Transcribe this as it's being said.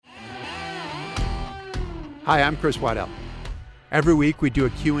Hi, I'm Chris Waddell. Every week we do a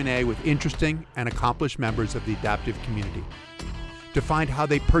Q&A with interesting and accomplished members of the adaptive community to find how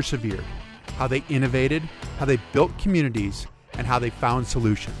they persevered, how they innovated, how they built communities, and how they found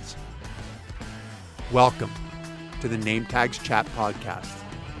solutions. Welcome to the Name Tags Chat podcast.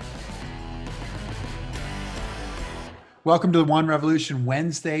 Welcome to the One Revolution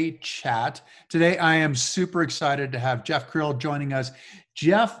Wednesday chat. Today I am super excited to have Jeff Krill joining us.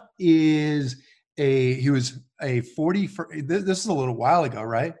 Jeff was a 40, this is a little while ago,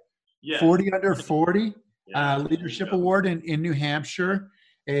 right? Yeah. 40 under 40 leadership award in New Hampshire,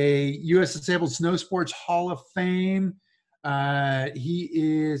 a U.S. Disabled Snow Sports Hall of Fame. He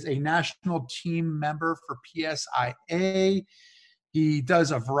is a national team member for PSIA. He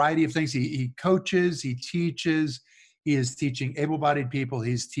does a variety of things. He coaches, he teaches. He is teaching able-bodied people.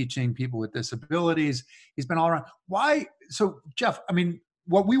 He's teaching people with disabilities. He's been all around. Why? So, Jeff,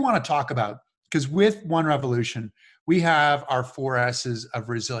 what we want to talk about, because with One Revolution, we have our 4 S's of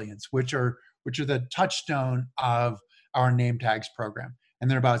resilience, which are the touchstone of our name tags program. And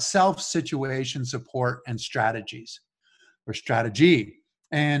they're about self, situation, support, and strategies, or strategy.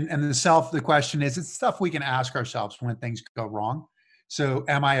 And the question is, it's stuff we can ask ourselves when things go wrong. So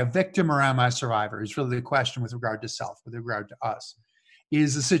am I a victim or am I a survivor? Is really the question with regard to self, with regard to us.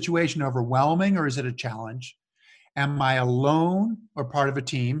 Is the situation overwhelming or is it a challenge? Am I alone or part of a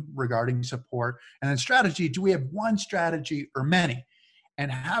team regarding support? And then strategy, do we have one strategy or many? And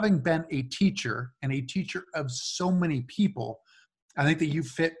having been a teacher and a teacher of so many people, I think that you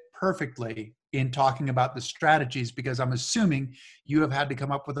fit perfectly in talking about the strategies, because I'm assuming you have had to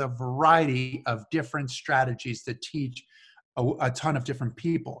come up with a variety of different strategies to teach a ton of different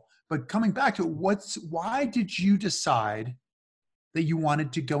people. But coming back to it, why did you decide that you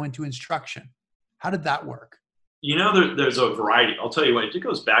wanted to go into instruction? How did that work? You know, there's a variety. I'll tell you what, it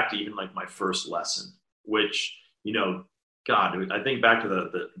goes back to even like my first lesson, which, God, I think back to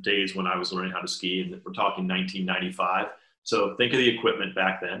the days when I was learning how to ski, and we're talking 1995. So think of the equipment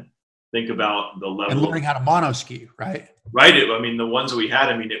back then. Think about the level. And learning how to mono ski, right? Right. The ones that we had,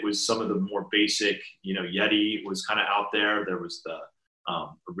 it was some of the more basic, Yeti was kind of out there. There was the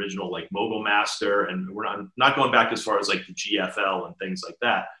original like Mogul Master, and I'm not going back as far as like the GFL and things like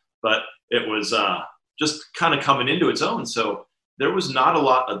that, but it was just kind of coming into its own. So there was not a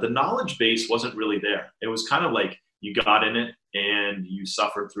lot of the knowledge base wasn't really there. It was kind of like you got in it and you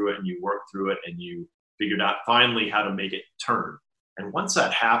suffered through it and you worked through it and you figured out finally how to make it turn. And once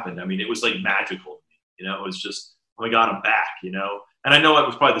that happened, it was like magical to me. It was just, oh my God, I'm back, And I know it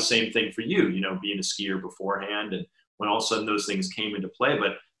was probably the same thing for you, being a skier beforehand. And when all of a sudden those things came into play,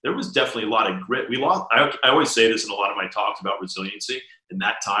 but there was definitely a lot of grit. We lost. I always say this in a lot of my talks about resiliency in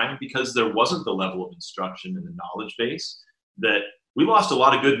that time, because there wasn't the level of instruction and the knowledge base, that we lost a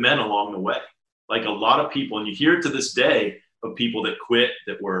lot of good men along the way. Like a lot of people, and you hear it to this day of people that quit,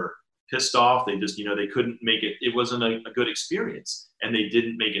 that were pissed off. They just, they couldn't make it. It wasn't a good experience, and they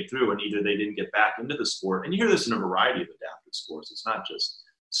didn't make it through, and either they didn't get back into the sport. And you hear this in a variety of adaptive sports. It's not just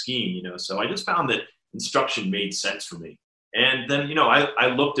skiing, So I just found that instruction made sense for me. And then, I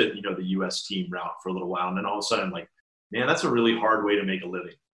looked at, the U.S. team route for a little while, and then all of a sudden I'm like, man, that's a really hard way to make a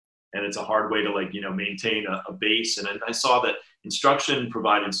living. And it's a hard way to maintain a base. And I saw that instruction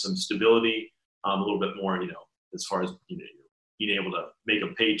provided some stability, a little bit more, as far as, being able to make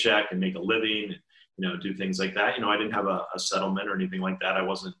a paycheck and make a living and, do things like that. I didn't have a settlement or anything like that. I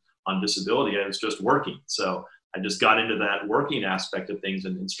wasn't on disability. I was just working. So I just got into that working aspect of things,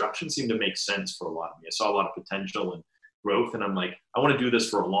 and instruction seemed to make sense for a lot of me. I saw a lot of potential and growth, and I'm like, I want to do this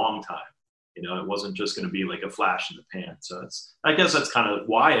for a long time. It wasn't just going to be like a flash in the pan. So I guess that's kind of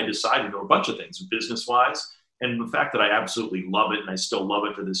why I decided, a bunch of things business wise, and the fact that I absolutely love it. And I still love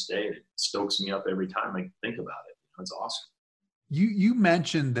it to this day. It stokes me up every time I think about it. It's awesome. You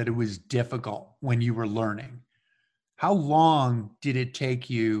mentioned that it was difficult when you were learning. How long did it take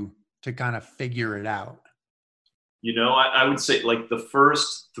you to kind of figure it out? I would say like the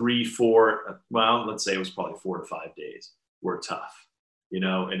first 3-4, well, let's say it was probably 4 to 5 days were tough,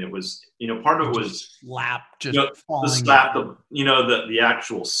 and it was, part of it was the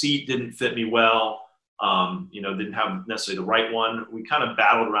actual seat didn't fit me well. Didn't have necessarily the right one. We kind of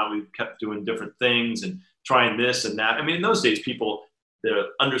battled around. We kept doing different things and trying this and that. In those days, people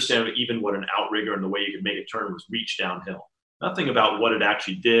understand even what an outrigger and the way you could make it turn was reach downhill. Nothing about what it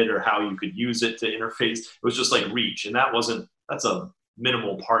actually did or how you could use it to interface. It was just like reach. And that's a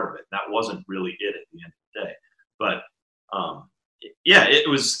minimal part of it. That wasn't really it at the end of the day. But it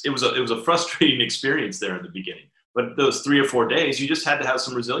was a frustrating experience there in the beginning. But those 3 or 4 days, you just had to have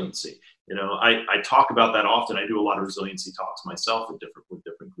some resiliency. I talk about that often. I do a lot of resiliency talks myself with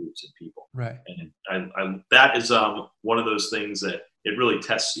different groups and people. Right. And that is one of those things that it really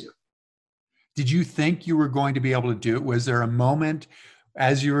tests you. Did you think you were going to be able to do it? Was there a moment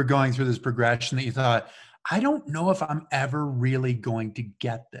as you were going through this progression that you thought, I don't know if I'm ever really going to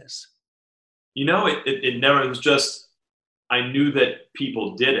get this? It never, it was just, I knew that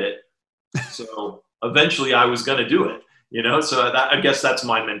people did it. So eventually I was going to do it, so I guess that's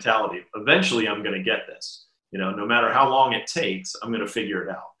my mentality. Eventually I'm going to get this, no matter how long it takes, I'm going to figure it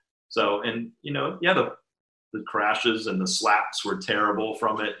out. So, and, yeah, the crashes and the slaps were terrible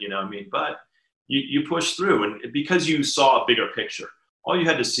from it, but you push through, and because you saw a bigger picture. All you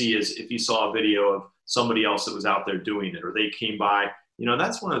had to see is if you saw a video of somebody else that was out there doing it, or they came by,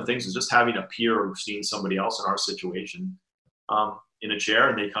 that's one of the things, is just having a peer who's seen somebody else in our situation in a chair,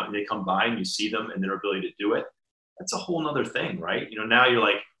 and they come by and you see them and their ability to do it. That's a whole nother thing, right? Now you're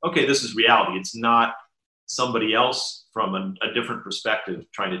like, okay, this is reality. It's not somebody else from a different perspective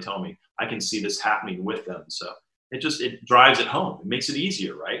trying to tell me. I can see this happening with them. So it drives it home. It makes it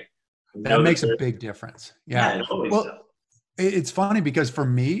easier, right? That makes a big difference. Yeah. It always well, does. It's funny because for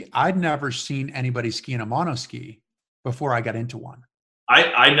me, I'd never seen anybody ski in a monoski before I got into one.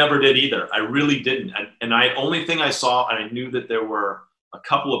 I never did either. I really didn't. And only thing I saw, and I knew that there were a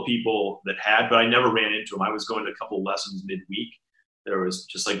couple of people that had, but I never ran into them. I was going to a couple of lessons midweek. There was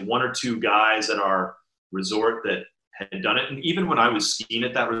just like one or two guys at our resort that had done it. And even when I was skiing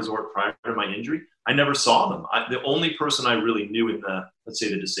at that resort prior to my injury, I never saw them. The only person I really knew in let's say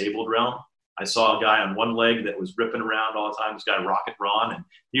the disabled realm, I saw a guy on one leg that was ripping around all the time, this guy Rocket Ron, and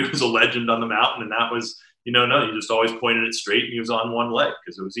he was a legend on the mountain. And that was, no, you just always pointed it straight, and he was on one leg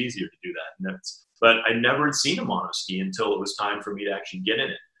because it was easier to do that. But I never had seen a monoski until it was time for me to actually get in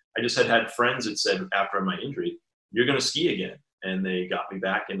it. I just had friends that said after my injury, you're going to ski again. And they got me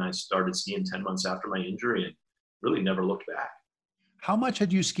back, and I started skiing 10 months after my injury and really never looked back. How much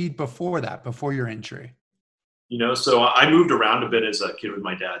had you skied before that, before your injury? So I moved around a bit as a kid with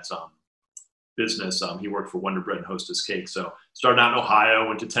my dad's business. He worked for Wonder Bread and Hostess Cake. So started out in Ohio,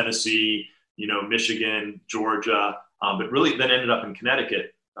 went to Tennessee, Michigan, Georgia, but really then ended up in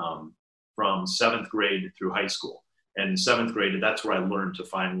Connecticut from 7th grade through high school. And in 7th grade, that's where I learned to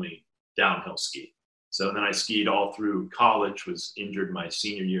finally downhill ski. So then I skied all through college, was injured my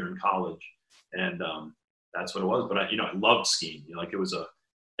senior year in college. And that's what it was. But I loved skiing. Like it was a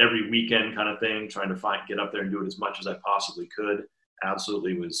every weekend kind of thing, trying to get up there and do it as much as I possibly could.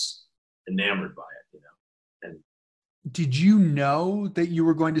 Absolutely was enamored by it, And did you know that you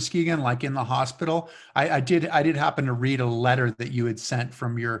were going to ski again, like in the hospital? I did happen to read a letter that you had sent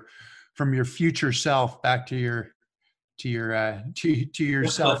from your future self back to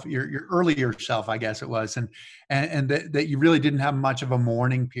yourself, your earlier self, I guess it was, and that you really didn't have much of a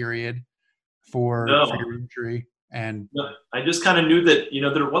mourning period for your injury. And I just kind of knew that,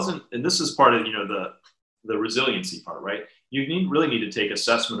 there wasn't, and this is part of, the resiliency part, right? You really need to take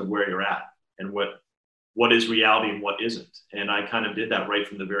assessment of where you're at and what is reality and what isn't. And I kind of did that right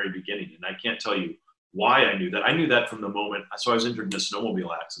from the very beginning. And I can't tell you why I knew that. I knew that from the moment, so I was injured in a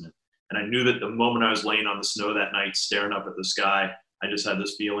snowmobile accident. And I knew that the moment I was laying on the snow that night, staring up at the sky, I just had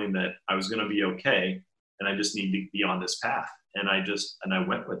this feeling that I was going to be okay. And I just need to be on this path. And I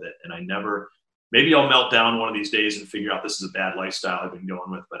went with it. And maybe I'll melt down one of these days and figure out this is a bad lifestyle I've been going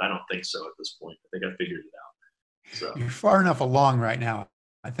with, but I don't think so at this point. I think I figured it out. So you're far enough along right now.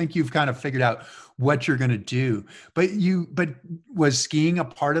 I think you've kind of figured out what you're going to do, but was skiing a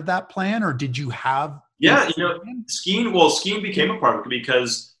part of that plan, or did you have? Yeah, skiing became a part of it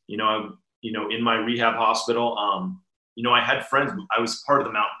because, in my rehab hospital, I had friends, I was part of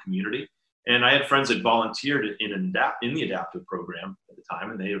the mountain community, and I had friends that volunteered in the adaptive program at the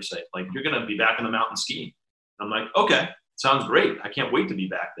time. And they would say, like, you're going to be back in the mountain skiing. I'm like, okay, sounds great. I can't wait to be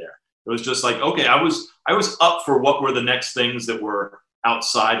back there. It was just like, okay, I was up for what were the next things that were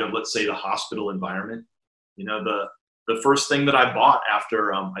outside of, let's say, the hospital environment. The first thing that I bought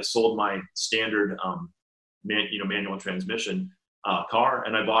after I sold my standard, manual transmission car,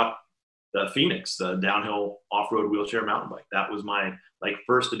 and I bought the Phoenix, the downhill off-road wheelchair mountain bike. That was my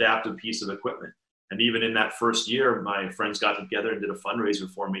first adaptive piece of equipment. And even in that first year, my friends got together and did a fundraiser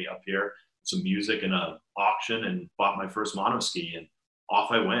for me up here, some music and an auction, and bought my first monoski, and off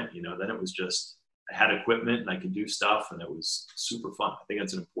I went. Then it was just, I had equipment and I could do stuff, and it was super fun. I think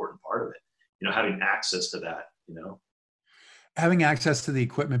that's an important part of it, having access to that, Having access to the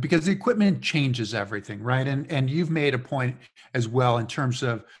equipment, because the equipment changes everything, right? And you've made a point as well in terms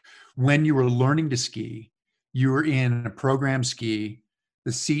of when you were learning to ski, you were in a program ski,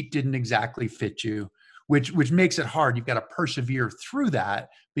 the seat didn't exactly fit you, which makes it hard. You've got to persevere through that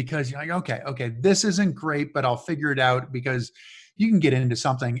because you're like, okay, this isn't great, but I'll figure it out, because you can get into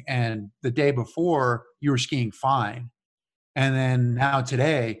something and the day before you were skiing fine. And then now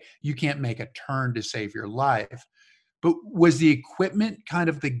today, you can't make a turn to save your life. But was the equipment kind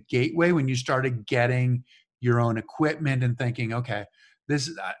of the gateway when you started getting your own equipment and thinking, okay,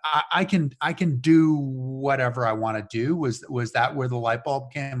 this I can do whatever I want to do? Was that where the light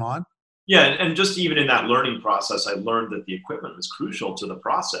bulb came on? Yeah, and just even in that learning process, I learned that the equipment was crucial to the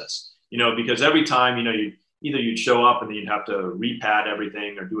process. Because every time, you either you'd show up and then you'd have to repad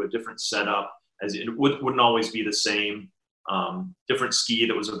everything or do a different setup, as it wouldn't always be the same. Different ski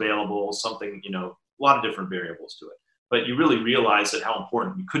that was available, something, a lot of different variables to it. But you really realize that how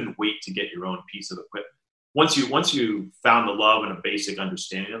important, you couldn't wait to get your own piece of equipment. Once you found the love and a basic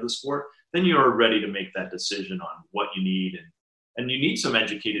understanding of the sport, then you're ready to make that decision on what you need, and you need some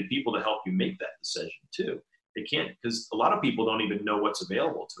educated people to help you make that decision too. They can't, because a lot of people don't even know what's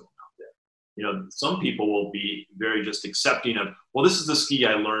available to them out there. Some people will be very just accepting of, well, this is the ski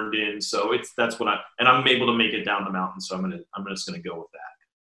I learned in, so that's what I'm able to make it down the mountain, so I'm just gonna go with that.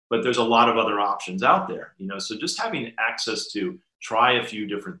 But there's a lot of other options out there. So just having access to try a few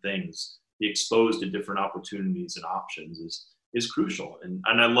different things, be exposed to different opportunities and options is crucial. And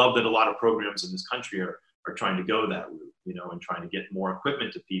I love that a lot of programs in this country are trying to go that route, and trying to get more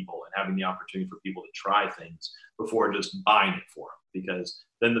equipment to people and having the opportunity for people to try things before just buying it for them, because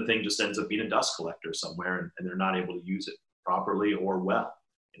then the thing just ends up being a dust collector somewhere, and they're not able to use it properly or well,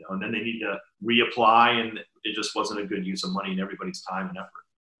 and then they need to reapply, and it just wasn't a good use of money and everybody's time and effort.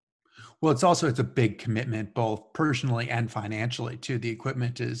 Well, it's a big commitment, both personally and financially too. The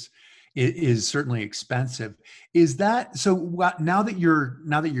equipment is certainly expensive. Is that so? Now that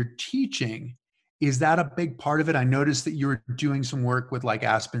you're teaching, is that a big part of it? I noticed that you were doing some work with like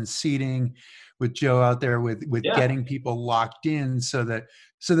Aspen Seating, with Joe out there with Yeah. getting people locked in so that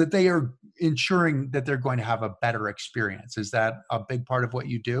they are ensuring that they're going to have a better experience. Is that a big part of what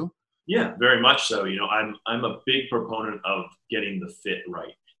you do? Yeah, very much so. I'm a big proponent of getting the fit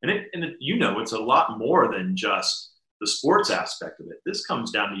right, it's a lot more than just the sports aspect of it. This comes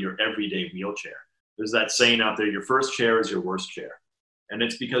down to your everyday wheelchair. There's that saying out there: your first chair is your worst chair, and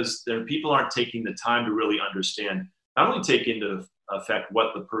it's because people aren't taking the time to really understand, not only take into effect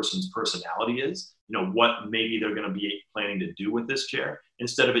what the person's personality is, what maybe they're going to be planning to do with this chair,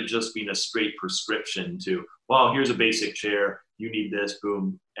 instead of it just being a straight prescription to, well, here's a basic chair, you need this,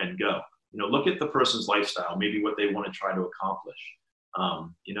 boom, and go. Look at the person's lifestyle, maybe what they want to try to accomplish.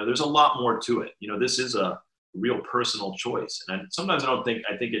 There's a lot more to it. This is a real personal choice. And sometimes I think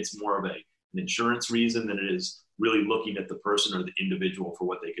it's more of an insurance reason than it is really looking at the person or the individual for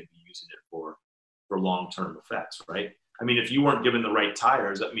what they could be using it for long-term effects, right? I mean, if you weren't given the right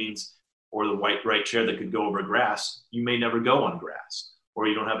tires, that means, or the right chair that could go over grass, you may never go on grass. Or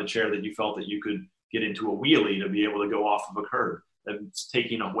you don't have a chair that you felt that you could get into a wheelie to be able to go off of a curb. That's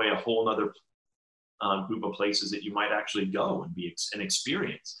taking away a whole other group of places that you might actually go and be an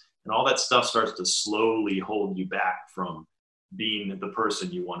experience. And all that stuff starts to slowly hold you back from being the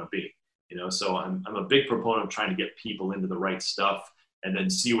person you want to be. So I'm a big proponent of trying to get people into the right stuff and then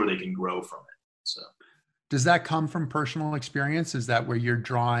see where they can grow from it. So. Does that come from personal experience? Is that where you're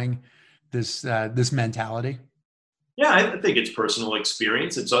drawing this mentality? Yeah, I think it's personal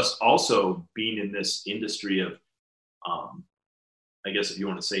experience. It's us also being in this industry of, I guess if you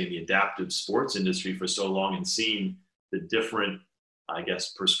want to say, in the adaptive sports industry for so long, and seeing the different, I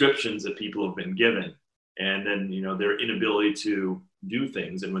guess, prescriptions that people have been given, and then their inability to do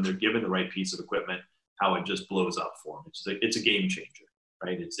things, and when they're given the right piece of equipment, how it just blows up for them. It's a game changer,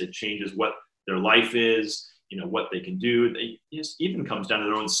 right? It changes what their life is, what they can do. It even comes down to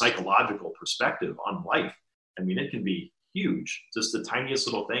their own psychological perspective on life. I mean, it can be huge, just the tiniest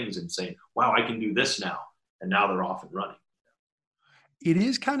little things, and saying, wow, I can do this now. And now they're off and running. It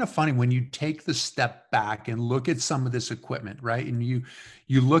is kind of funny when you take the step back and look at some of this equipment, right? And you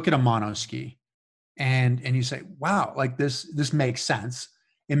look at a monoski and you say, wow, like this makes sense.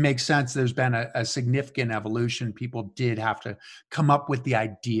 It makes sense. There's been a significant evolution. People did have to come up with the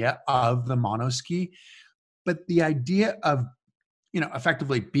idea of the monoski, but the idea of,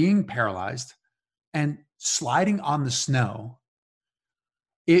 effectively being paralyzed and sliding on the snow,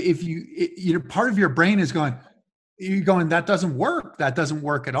 if part of your brain is going, you're going, that doesn't work. That doesn't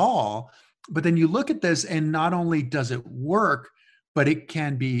work at all. But then you look at this, and not only does it work, but it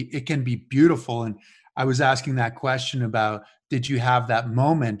can be beautiful. And I was asking that question about, did you have that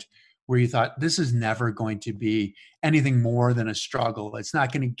moment where you thought, this is never going to be anything more than a struggle? It's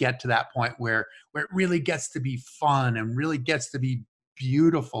not going to get to that point where it really gets to be fun and really gets to be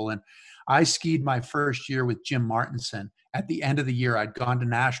beautiful. And I skied my first year with Jim Martinson. At the end of the year, I'd gone to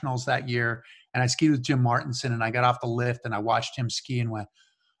nationals that year, and I skied with Jim Martinson, and I got off the lift and I watched him ski and went,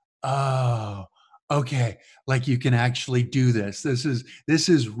 oh, okay, like you can actually do this. This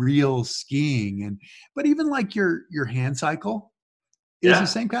is real skiing. And but even like your hand cycle is the Yeah.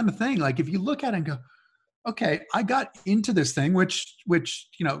 same kind of thing. Like if you look at it and go, okay, I got into this thing, which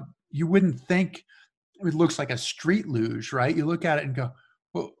you wouldn't think it looks like a street luge, right? You look at it and go,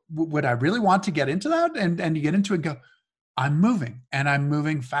 well, would I really want to get into that? And you get into it and go, I'm moving and I'm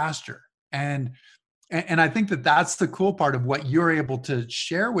moving faster. And I think that that's the cool part of what you're able to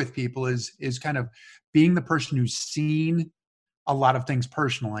share with people is kind of being the person who's seen a lot of things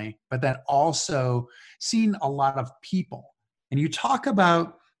personally, but then also seen a lot of people. And you talk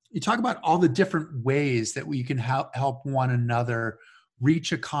about all the different ways that we can help one another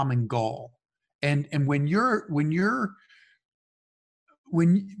reach a common goal. And when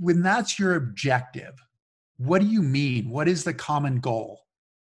that's your objective, what do you mean? What is the common goal?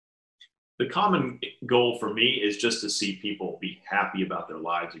 The common goal for me is just to see people be happy about their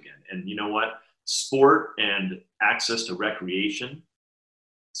lives again. And you know what? Sport and access to recreation.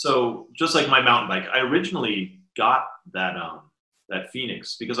 So just like my mountain bike, I originally got that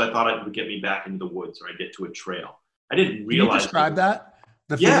Phoenix because I thought it would get me back into the woods or I'd get to a trail. I didn't Can you realize. describe that?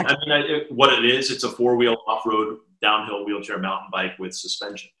 The Yeah, Phoenix? I mean, what it is, it's a four-wheel off-road downhill wheelchair mountain bike with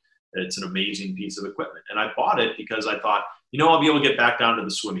suspension. It's an amazing piece of equipment. And I bought it because I thought, I'll be able to get back down to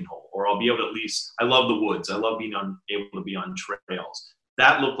the swimming hole, or I'll be able to at least, I love the woods. I love able to be on trails.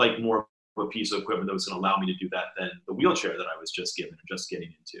 That looked like more of a piece of equipment that was going to allow me to do that than the wheelchair that I was just given and just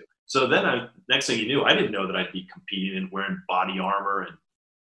getting into. So then next thing you knew, I didn't know that I'd be competing and wearing body armor and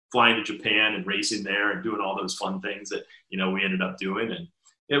flying to Japan and racing there and doing all those fun things that, we ended up doing. And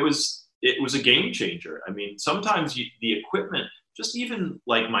it was a game changer. I mean, sometimes the equipment, just even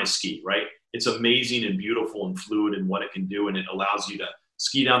like my ski, right? It's amazing and beautiful and fluid in what it can do. And it allows you to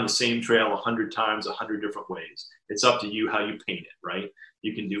ski down the same trail 100 times, 100 different ways. It's up to you how you paint it, right?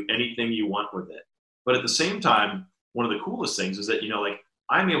 You can do anything you want with it. But at the same time, one of the coolest things is that,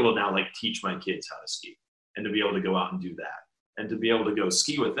 I'm able to now teach my kids how to ski and to be able to go out and do that. And to be able to go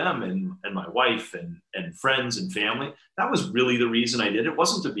ski with them and my wife and friends and family, that was really the reason I did it. It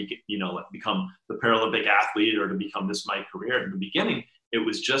wasn't to become the Paralympic athlete or to become this my career. In the beginning, it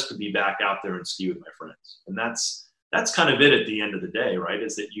was just to be back out there and ski with my friends. And that's kind of it at the end of the day, right?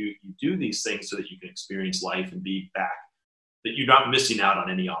 Is that you do these things so that you can experience life and be back, that you're not missing out on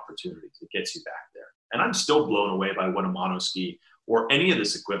any opportunities. It gets you back there. And I'm still blown away by what a monoski or any of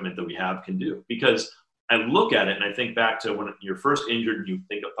this equipment that we have can do, because I look at it and I think back to when you're first injured and you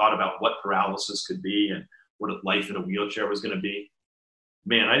thought about what paralysis could be and what life in a wheelchair was going to be.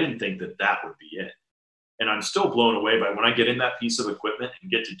 Man, I didn't think that would be it. And I'm still blown away by when I get in that piece of equipment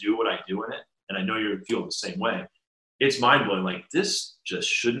and get to do what I do in it. And I know you're feeling the same way. It's mind blowing. Like, this just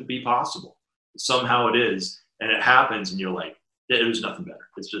shouldn't be possible. Somehow it is. And it happens and you're like, there's nothing better.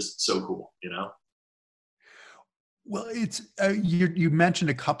 It's just so cool, Well, it's you mentioned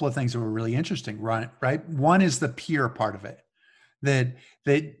a couple of things that were really interesting, right? One is the peer part of it,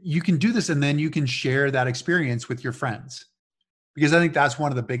 that you can do this and then you can share that experience with your friends, because I think that's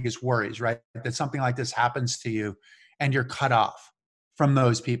one of the biggest worries, right? That something like this happens to you and you're cut off from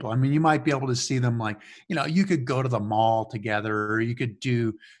those people. I mean, you might be able to see them you could go to the mall together, or you could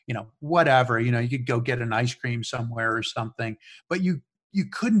do, whatever, you could go get an ice cream somewhere or something, but you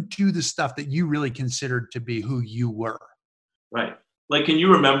couldn't do the stuff that you really considered to be who you were. Right. Like, can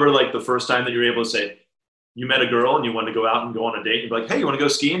you remember the first time that you were able to say, you met a girl and you wanted to go out and go on a date and be like, hey, you want to go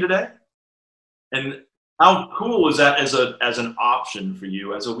skiing today? And how cool was that as an option for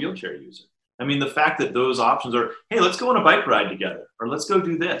you as a wheelchair user? I mean, the fact that those options are, hey, let's go on a bike ride together, or let's go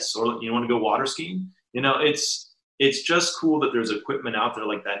do this, or you want to go water skiing? It's just cool that there's equipment out there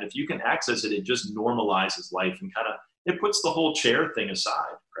like that. And if you can access it, it just normalizes life and it puts the whole chair thing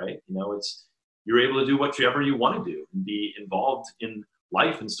aside, right? You're able to do whatever you want to do and be involved in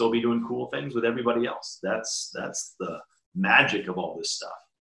life and still be doing cool things with everybody else. That's the magic of all this stuff.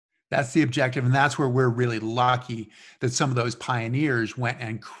 That's the objective. And that's where we're really lucky that some of those pioneers went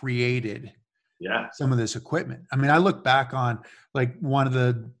and created some of this equipment. I mean, I look back on one of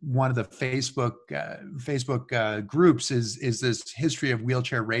the Facebook groups is this history of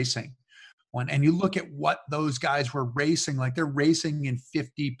wheelchair racing one. And you look at what those guys were racing, they're racing in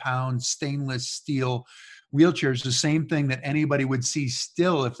 50-pound stainless steel wheelchairs, the same thing that anybody would see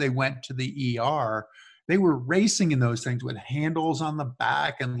still if they went to the ER, they were racing in those things with handles on the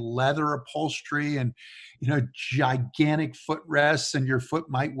back and leather upholstery and, gigantic footrests, and your foot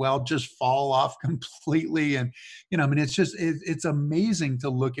might well just fall off completely. And, I mean, it's amazing to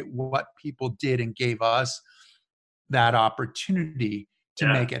look at what people did and gave us that opportunity to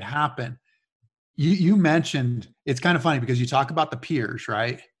Yeah. make it happen. You mentioned, it's kind of funny because you talk about the peers,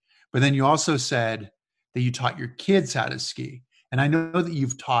 right? But then you also said that you taught your kids how to ski. And I know that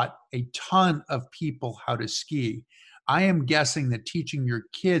you've taught a ton of people how to ski. I am guessing that teaching your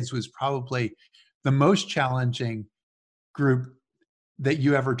kids was probably the most challenging group that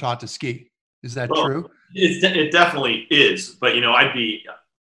you ever taught to ski. Is that Well, true? it definitely is. But,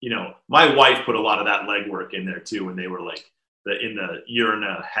 my wife put a lot of that legwork in there too when they were like in the year and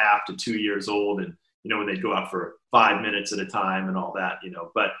a half to 2 years old. And, when they'd go out for 5 minutes at a time and all that,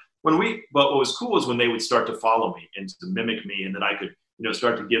 but what was cool is when they would start to follow me and to mimic me, and then I could,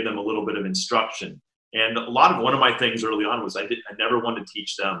 start to give them a little bit of instruction. And one of my things early on was I never wanted to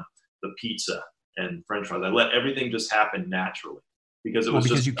teach them the pizza and French fries. I let everything just happen naturally because it was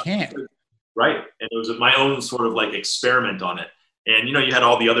because just you can't. right. And it was my own sort of like experiment on it. And, you had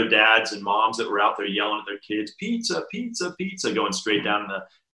all the other dads and moms that were out there yelling at their kids, pizza, pizza, pizza, going straight down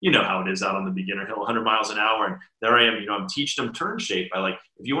how it is out on the beginner hill, 100 miles an hour. And there I am, I'm teaching them turn shape. If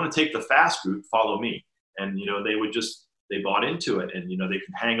you want to take the fast route, follow me. And, they bought into it, and, they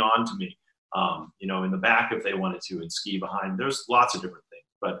could hang on to me, in the back if they wanted to, and ski behind. There's lots of different things.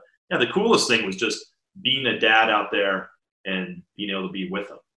 But yeah, the coolest thing was just being a dad out there and being able to be with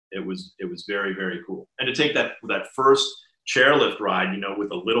them. It was very, very cool. And to take that first chairlift ride,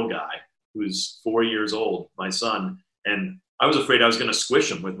 with a little guy who's 4 years old, my son, and I was afraid I was going to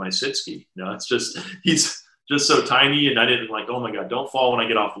squish him with my sit ski. It's just, he's just so tiny, and I didn't oh my God, don't fall when I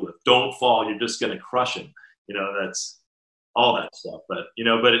get off the lift. Don't fall. You're just going to crush him. That's all that stuff. But,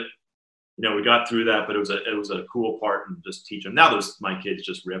 we got through that, but it was a cool part, and just teach them. Now my kids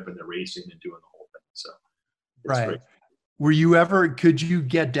just rip and they're racing and doing the whole thing. So it's Right. great. Could you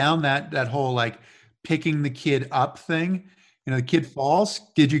get down that whole like picking the kid up thing? The kid falls.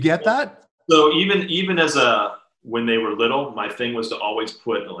 Did you get that? So even when they were little, my thing was to always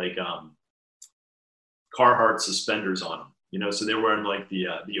put Carhartt suspenders on them. So they're wearing like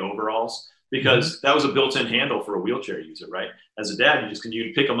the overalls, because that was a built-in handle for a wheelchair user, right? As a dad,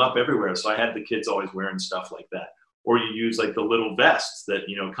 you pick them up everywhere. So I had the kids always wearing stuff like that. Or you use like the little vests that,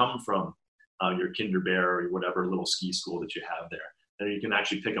 come from your Kinder Bear or whatever little ski school that you have there. And you can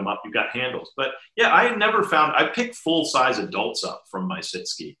actually pick them up. You've got handles. But yeah, I picked full-size adults up from my sit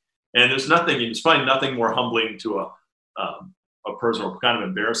ski. And there's probably nothing more humbling to a person, or kind of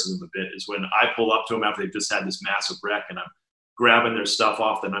embarrasses them a bit, is when I pull up to them after they've just had this massive wreck, and I'm grabbing their stuff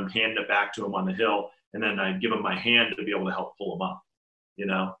off, then I'm handing it back to them on the hill, and then I give them my hand to be able to help pull them up,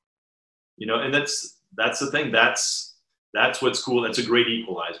 and that's the thing. That's what's cool. That's a great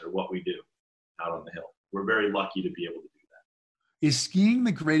equalizer, what we do out on the hill. We're very lucky to be able to do that. Is skiing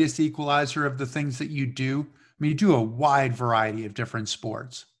the greatest equalizer of the things that you do? I mean, you do a wide variety of different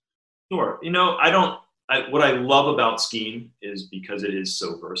sports. Sure. What I love about skiing is because it is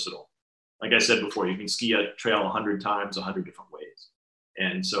so versatile. Like I said before, you can ski a trail 100 times, 100 different ways.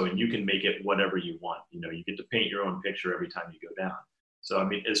 And you can make it whatever you want. You get to paint your own picture every time you go down. So, I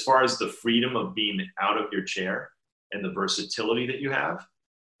mean, as far as the freedom of being out of your chair and the versatility that you have,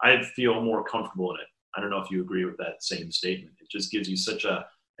 I feel more comfortable in it. I don't know if you agree with that same statement. It just gives you such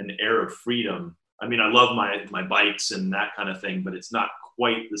an air of freedom. I mean, I love my bikes and that kind of thing, but it's not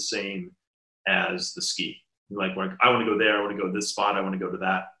quite the same as the ski. Like, I want to go there, I want to go to this spot, I want to go to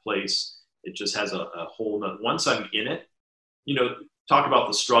that place. It just has a whole nother, once I'm in it, talk about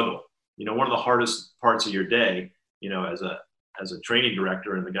the struggle. One of the hardest parts of your day, as a training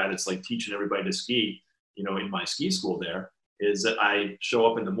director and the guy that's like teaching everybody to ski, in my ski school there, is that I show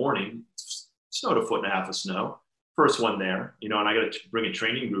up in the morning, snowed 1.5 feet of snow, first one there, and I got to bring a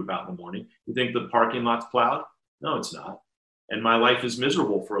training group out in the morning. You think the parking lot's plowed? No, it's not. And my life is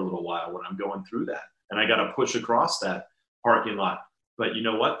miserable for a little while when I'm going through that. And I got to push across that parking lot. But you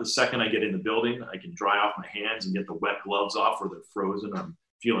know what? The second I get in the building, I can dry off my hands and get the wet gloves off where they're frozen. I'm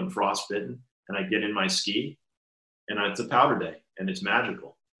feeling frostbitten. And I get in my ski, and it's a powder day, and it's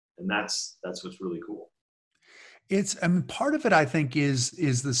magical. And that's what's really cool. Part of it, I think, is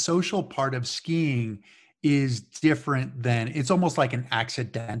the social part of skiing is different than, it's almost like an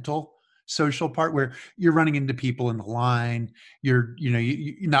accidental social part where you're running into people in the line. You're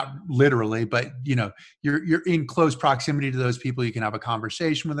not literally, but you're in close proximity to those people. You can have a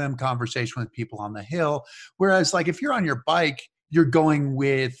conversation with them, conversation with people on the hill. Whereas like if you're on your bike, you're going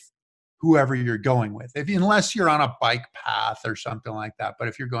with whoever you're going with, unless you're on a bike path or something like that. But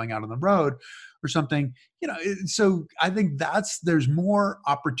if you're going out on the road or something, so I think there's more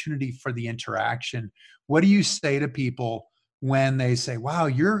opportunity for the interaction. What do you say to people when they say, wow,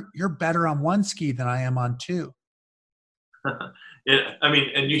 you're better on one ski than I am on two? I mean,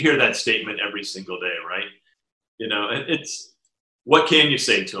 and you hear that statement every single day, right? And it's, what can you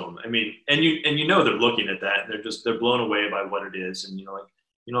say to them? I mean, and they're looking at that and they're blown away by what it is. And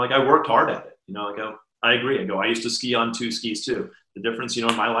like I worked hard at it. I agree. I used to ski on two skis too. The difference, in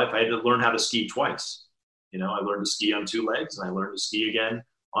my life, I had to learn how to ski twice. I learned to ski on two legs and I learned to ski again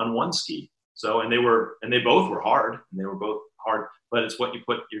on one ski. So, and they both were hard, and they were both hard, but it's what you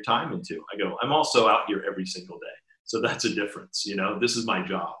put your time into. I'm also out here every single day. So that's a difference. This is my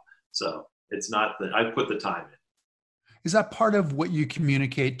job. So it's not that I put the time in. Is that part of what you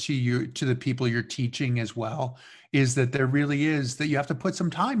communicate to the people you're teaching as well? Is that there really is that you have to put some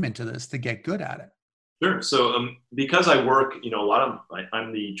time into this to get good at it? Sure. So because I work,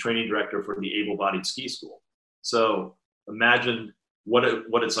 I'm the training director for the Able-Bodied Ski School. So imagine what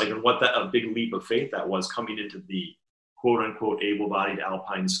it's like, and what a big leap of faith that was, coming into the quote unquote able-bodied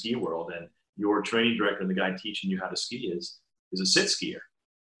alpine ski world, and your training director and the guy teaching you how to ski is a sit skier,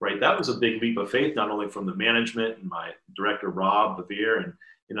 right? That was a big leap of faith, not only from the management and my director Rob Bevere, and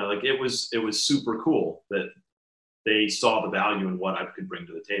it was super cool that they saw the value in what I could bring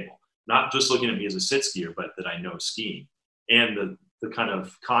to the table. Not just looking at me as a sit skier, but that I know skiing, and the kind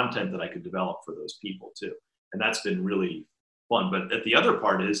of content that I could develop for those people too. And that's been really fun. But at the other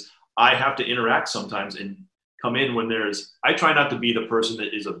part is, I have to interact sometimes and come in when I try not to be the person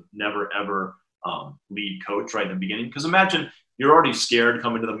that is a never ever lead coach right in the beginning. Because imagine you're already scared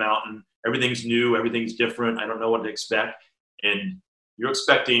coming to the mountain. Everything's new, everything's different. I don't know what to expect. And you're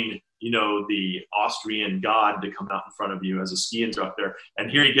expecting, the Austrian god to come out in front of you as a ski instructor.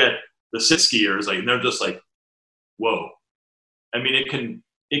 And here you get the sit skiers, and they're just like, whoa. I mean,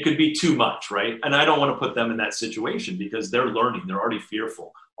 it could be too much, right? And I don't want to put them in that situation, because they're learning. They're already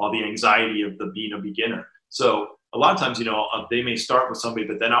fearful. All the anxiety of being a beginner. So a lot of times, they may start with somebody,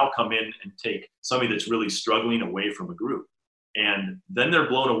 but then I'll come in and take somebody that's really struggling away from a group. And then they're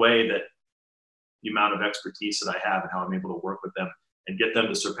blown away that the amount of expertise that I have and how I'm able to work with them and get them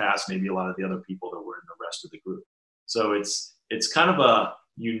to surpass maybe a lot of the other people that were in the rest of the group. So it's kind of a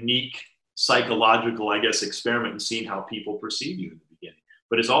unique psychological, I guess, experiment in seeing how people perceive you in the beginning.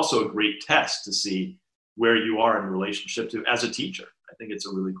 But it's also a great test to see where you are in relationship to as a teacher. I think it's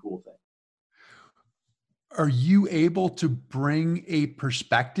a really cool thing. Are you able to bring a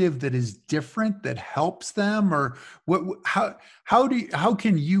perspective that is different, that helps them, or how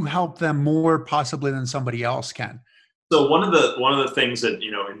can you help them more possibly than somebody else can? So one of the things that,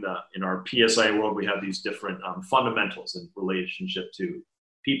 in our PSI world, we have these different fundamentals in relationship to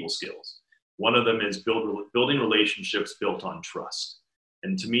people skills. One of them is building relationships built on trust.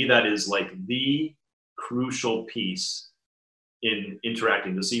 And to me, that is like the crucial piece in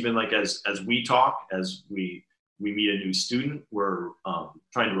interacting. This, even like as we talk, as we meet a new student, we're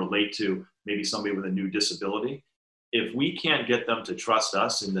trying to relate to maybe somebody with a new disability. If we can't get them to trust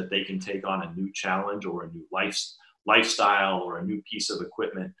us and that they can take on a new challenge or a new lifestyle or a new piece of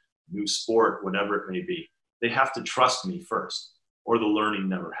equipment, new sport, whatever it may be, they have to trust me first, or the learning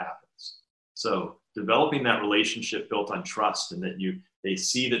never happens. So developing that relationship built on trust, and that they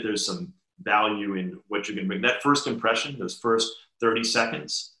see that there's some value in what you can bring. That first impression, those first 30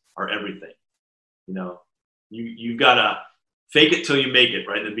 seconds are everything. You've got to fake it till you make it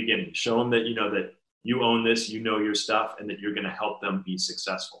right in the beginning. Show them that, that you own this, your stuff, and that you're going to help them be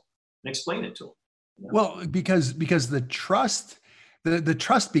successful, and explain it to them. Well, because the trust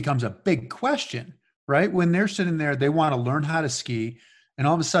becomes a big question, right? When they're sitting there, they want to learn how to ski, and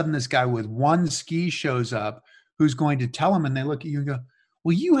all of a sudden this guy with one ski shows up who's going to tell them, and they look at you and go,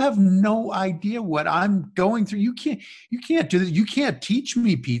 well, you have no idea what I'm going through. You can't do this. You can't teach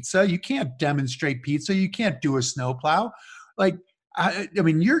me pizza. You can't demonstrate pizza. You can't do a snowplow. Like, I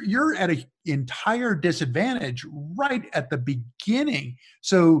mean, you're at an entire disadvantage right at the beginning.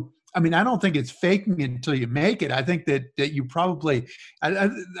 So, I mean, I don't think it's faking it until you make it. I think that you probably, I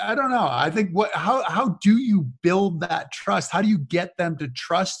don't know. I think how do you build that trust? How do you get them to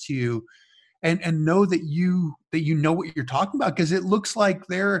trust you and know that you know what you're talking about? Because it looks like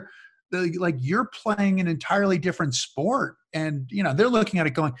like you're playing an entirely different sport, and they're looking at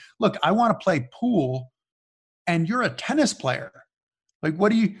it going, look, I want to play pool, and you're a tennis player. Like,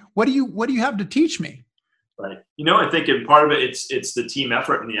 what do you have to teach me? Right. I think in part of it, it's the team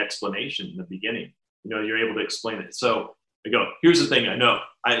effort and the explanation in the beginning. You're able to explain it. So I go, here's the thing. I know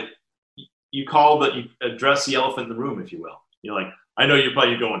you address the elephant in the room, if you will. I know you're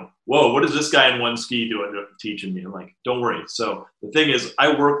probably going, whoa, what is this guy in one ski doing teaching me? I'm like, don't worry. So the thing is,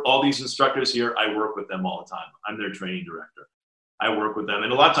 I work, all these instructors here, I work with them all the time. I'm their training director. I work with them.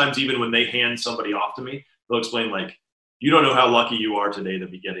 And a lot of times, even when they hand somebody off to me, they'll explain like, you don't know how lucky you are today to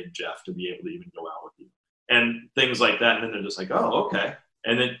be getting Jeff to be able to even go out with you and things like that. And then they're just like, oh, okay.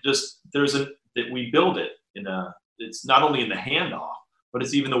 And then just, that we build it it's not only in the handoff, but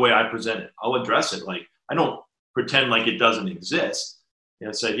it's even the way I present it. I'll address it. Like, I don't pretend like it doesn't exist. And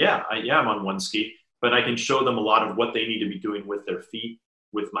I said, I'm on one ski, but I can show them a lot of what they need to be doing with their feet,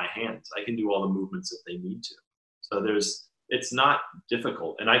 with my hands. I can do all the movements that they need to. So it's not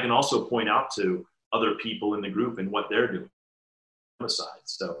difficult. And I can also point out to other people in the group and what they're doing on the side.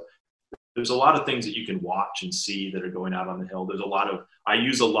 So there's a lot of things that you can watch and see that are going out on the hill. I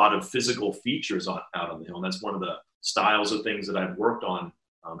use a lot of physical features out on the hill. And that's one of the styles of things that I've worked on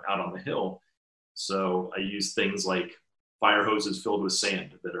out on the hill. So I use things like fire hoses filled with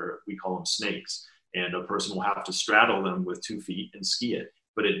sand we call them snakes. And a person will have to straddle them with 2 feet and ski it.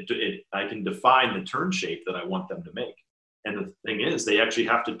 But I can define the turn shape that I want them to make. And the thing is, they actually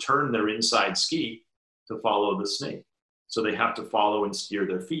have to turn their inside ski to follow the snake. So they have to follow and steer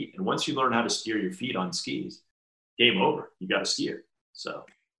their feet. And once you learn how to steer your feet on skis, game over. You got a skier. So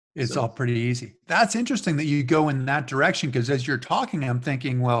it's all pretty easy. That's interesting that you go in that direction, because as you're talking, I'm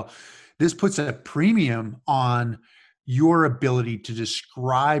thinking, well, this puts a premium on your ability to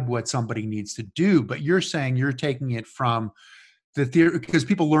describe what somebody needs to do. But you're saying you're taking it from the theory, because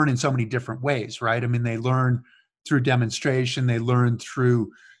people learn in so many different ways, right? I mean, they learn through demonstration, they learn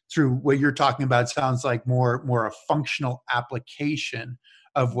through what you're talking about. Sounds like more a functional application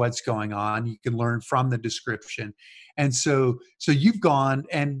of what's going on. You can learn from the description. And so you've gone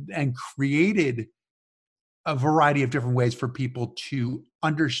and created a variety of different ways for people to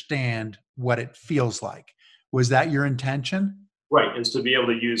understand what it feels like. Was that your intention? Right, is to be able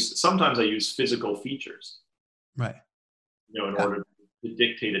to sometimes I use physical features. Right. In order to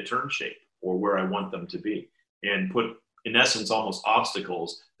dictate a turn shape or where I want them to be, and put, in essence, almost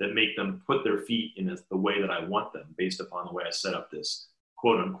obstacles that make them put their feet in the way that I want them based upon the way I set up this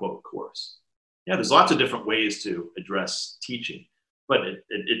quote unquote course. Yeah, there's lots of different ways to address teaching, but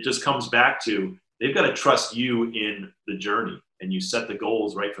it just comes back to, they've got to trust you in the journey, and you set the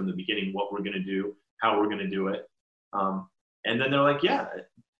goals right from the beginning, what we're going to do, how we're going to do it. And then they're like, yeah,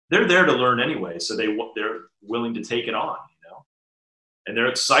 they're there to learn anyway. So they're willing to take it on, and they're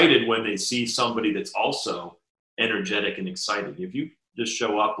excited when they see somebody that's also energetic and excited. If you just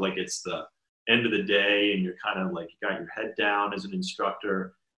show up like it's the end of the day and you're kind of like, you got your head down as an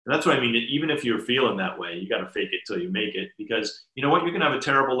instructor. And that's what I mean. Even if you're feeling that way, you got to fake it till you make it, because you know what? You're going to have a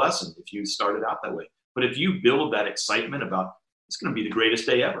terrible lesson if you started out that way. But if you build that excitement about, it's going to be the greatest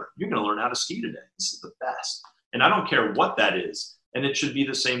day ever. You're going to learn how to ski today. This is the best. And I don't care what that is. And it should be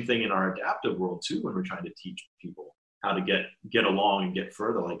the same thing in our adaptive world too, when we're trying to teach people how to get along and get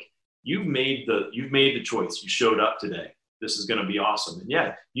further. Like, you've made the choice. You showed up today. This is going to be awesome. And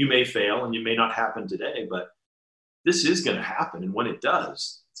yeah, you may fail and you may not happen today, but this is going to happen. And when it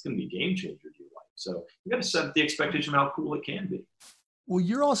does, it's going to be a game changer to your life. So you got to set the expectation of how cool it can be. Well,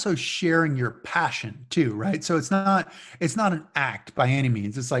 you're also sharing your passion too, right? So it's not an act by any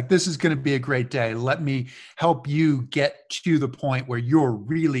means. It's like, this is going to be a great day. Let me help you get to the point where you're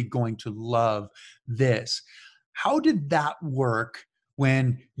really going to love this. How did that work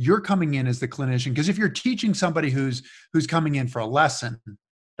when you're coming in as the clinician? Because if you're teaching somebody who's coming in for a lesson,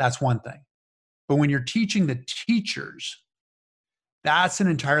 that's one thing. But when you're teaching the teachers, that's an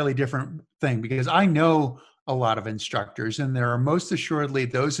entirely different thing, because I know a lot of instructors, and there are most assuredly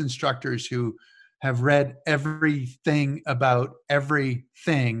those instructors who have read everything about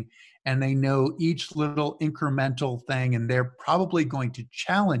everything, and they know each little incremental thing, and they're probably going to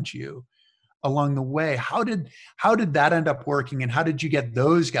challenge you along the way. How did that end up working, and how did you get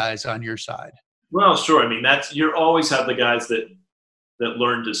those guys on your side? Well, sure. I mean, you always have the guys that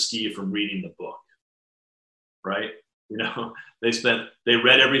learn to ski from reading the book, right? They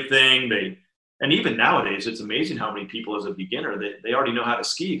read everything. And even nowadays, it's amazing how many people as a beginner, they already know how to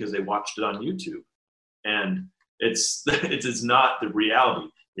ski because they watched it on YouTube. And it's not the reality.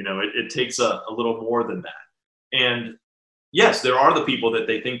 It takes a little more than that. And yes, there are the people that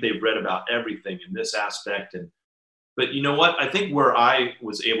they think they've read about everything in this aspect. But you know what? I think where I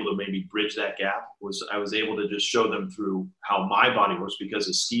was able to maybe bridge that gap was I was able to just show them through how my body works, because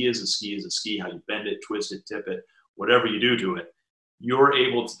a ski is a ski is a ski, how you bend it, twist it, tip it, whatever you do to it. You're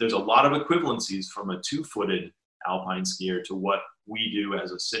able to, there's a lot of equivalencies from a 2-footed alpine skier to what we do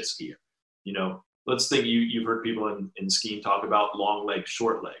as a sit skier. Let's think you've heard people in skiing talk about long leg,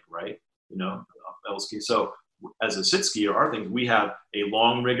 short leg, right? L ski. So as a sit skier, our things, we have a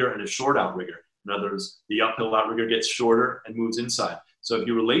long rigger and a short outrigger. In other words, the uphill outrigger gets shorter and moves inside. So if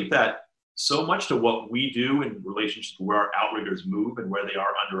you relate that so much to what we do in relationship to where our outriggers move and where they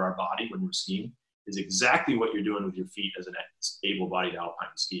are under our body when we're skiing, is exactly what you're doing with your feet as an able-bodied alpine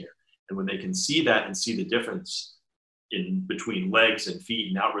skier. And when they can see that and see the difference in between legs and feet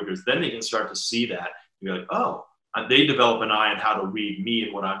and outriggers, then they can start to see that. You're like, oh, they develop an eye on how to read me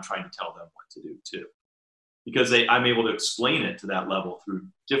and what I'm trying to tell them what to do too. Because I'm able to explain it to that level through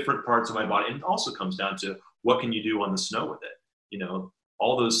different parts of my body. And it also comes down to what can you do on the snow with it? You know,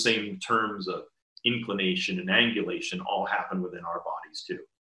 all those same terms of inclination and angulation all happen within our bodies too.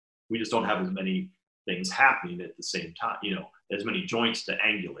 We just don't have as many things happening at the same time, you know, as many joints to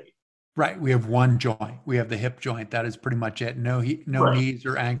angulate. Right. We have one joint. We have the hip joint. That is pretty much it. No Right. knees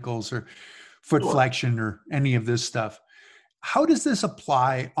or ankles or foot Sure. flexion or any of this stuff. How does this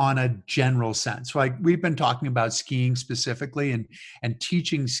apply on a general sense? Like we've been talking about skiing specifically and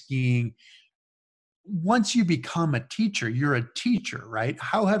teaching skiing. Once you become a teacher, you're a teacher, right?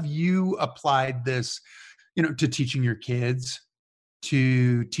 How have you applied this, you know, to teaching your kids,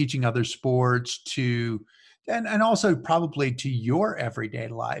 to teaching other sports, to and also probably to your everyday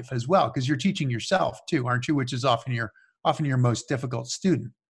life as well, because you're teaching yourself too, aren't you? Which is often your most difficult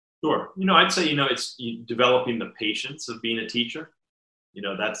student. Sure. You know, I'd say, you know, it's developing the patience of being a teacher. You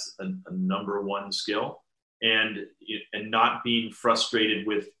know, that's a number one skill, and not being frustrated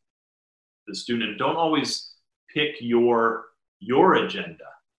with the student. Don't always pick your agenda,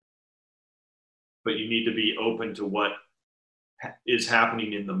 but you need to be open to what is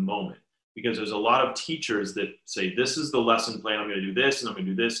happening in the moment. Because there's a lot of teachers that say, this is the lesson plan, I'm going to do this, and I'm going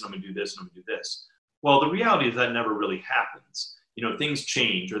to do this, and I'm going to do this, and I'm going to do this. Well, the reality is that never really happens. You know, things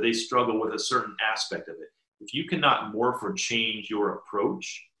change or they struggle with a certain aspect of it. If you cannot morph or change your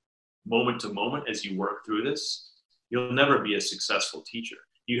approach moment to moment as you work through this, you'll never be a successful teacher.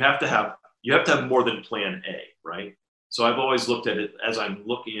 You have to have more than plan A, right? So I've always looked at it as I'm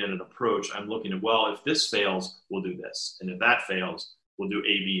looking at an approach, I'm looking at, well, if this fails, we'll do this. And if that fails, we'll do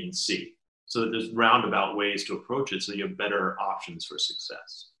A, B, and C. So that there's roundabout ways to approach it so you have better options for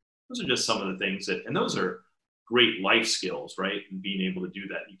success. Those are just some of the things that, and those are great life skills, right? And being able to do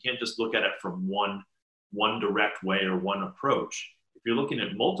that. You can't just look at it from one direct way or one approach. If you're looking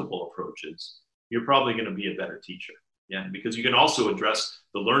at multiple approaches, you're probably going to be a better teacher. Yeah, because you can also address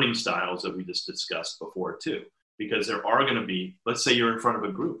the learning styles that we just discussed before too. Because there are going to be, let's say you're in front of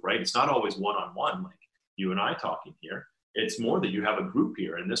a group, right? It's not always one-on-one like you and I talking here. It's more that you have a group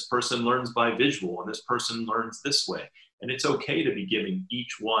here and this person learns by visual and this person learns this way. And it's okay to be giving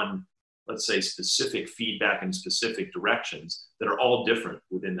each one, let's say, specific feedback and specific directions that are all different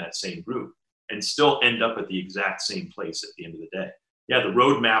within that same group and still end up at the exact same place at the end of the day. Yeah, the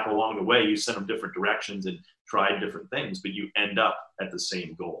roadmap along the way, you send them different directions and try different things, but you end up at the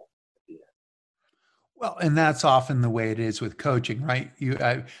same goal at the end. Well, and that's often the way it is with coaching, right?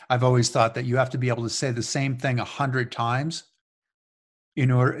 I've always thought that you have to be able to say the same thing 100 times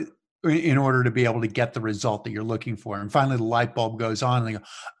in order in order to be able to get the result that you're looking for. And finally, the light bulb goes on, and they go,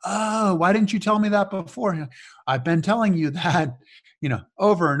 "Oh, why didn't you tell me that before? I've been telling you that,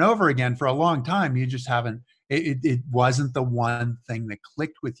 over and over again for a long time. You just haven't. It wasn't the one thing that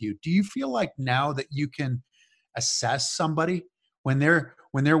clicked with you. Do you feel like now that you can assess somebody when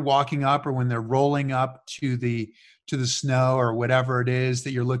they're walking up or when they're rolling up to the snow or whatever it is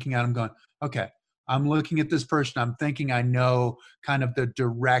that you're looking at them going, okay, I'm looking at this person, I'm thinking I know kind of the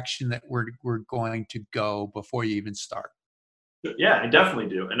direction that we're going to go before you even start? Yeah, I definitely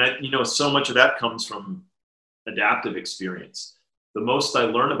do. And so much of that comes from adaptive experience. The most I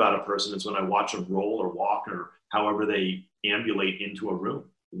learn about a person is when I watch them roll or walk or however they ambulate into a room,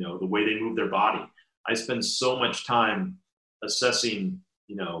 the way they move their body. I spend so much time assessing,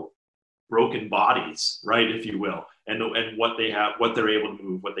 broken bodies, right, if you will, and what they have, what they're able to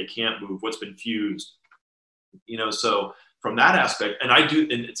move, what they can't move, what's been fused, so from that aspect, and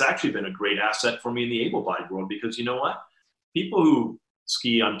it's actually been a great asset for me in the able-bodied world, because you know what? People who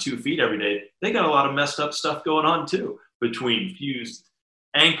ski on 2 feet every day, they got a lot of messed up stuff going on too, between fused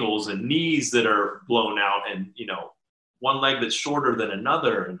ankles and knees that are blown out and, one leg that's shorter than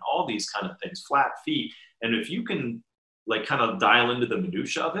another and all these kind of things, flat feet. And if you can kind of dial into the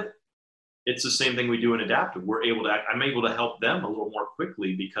minutia of it, it's the same thing we do in adaptive. I'm able to help them a little more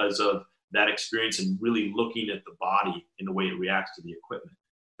quickly because of that experience and really looking at the body in the way it reacts to the equipment.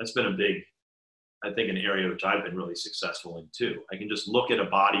 That's been I think an area which I've been really successful in too. I can just look at a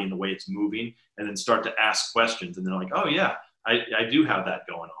body and the way it's moving and then start to ask questions. And they're like, oh yeah, I do have that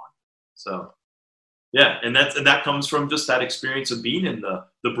going on. So Yeah, and that comes from just that experience of being in the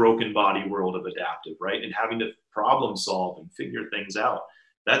broken body world of adaptive, right? And having to problem solve and figure things out.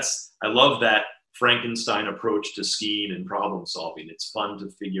 I love that Frankenstein approach to skiing and problem solving. It's fun to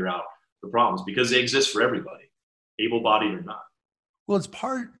figure out the problems because they exist for everybody, able-bodied or not. Well, it's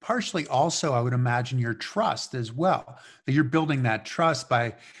partially also, I would imagine, your trust as well. That you're building that trust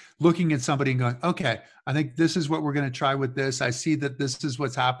by looking at somebody and going, okay, I think this is what we're going to try with this. I see that this is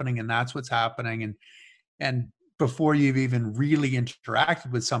what's happening and that's what's happening. And before you've even really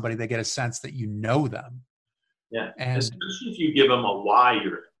interacted with somebody, they get a sense that you know them. Yeah, And especially if you give them a why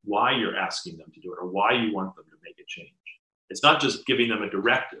you're asking them to do it or why you want them to make a change. It's not just giving them a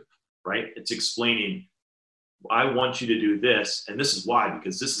directive, right? It's explaining, I want you to do this, and this is why,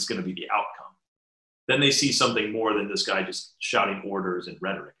 because this is going to be the outcome. Then they see something more than this guy just shouting orders and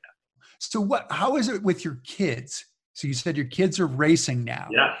rhetoric at them. so how is it with your kids? So you said your kids are racing now.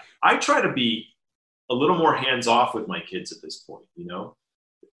 Yeah, I try to be a little more hands off with my kids at this point.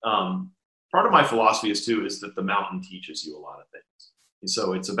 Part of my philosophy is that the mountain teaches you a lot of things, and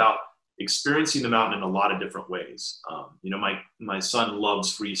so it's about experiencing the mountain in a lot of different ways. My son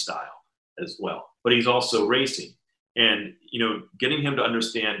loves freestyle as well, but he's also racing, and getting him to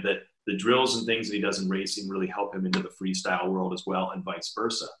understand that the drills and things that he does in racing really help him into the freestyle world as well, and vice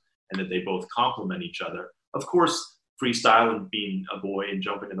versa, and that they both complement each other. Of course, freestyle and being a boy and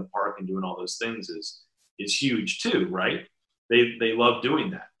jumping in the park and doing all those things is huge too, right? They love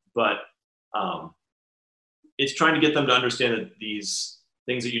doing that, but it's trying to get them to understand that these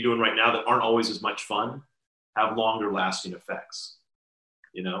things that you're doing right now that aren't always as much fun have longer lasting effects,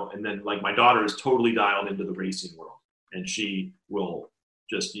 and then like my daughter is totally dialed into the racing world, and she will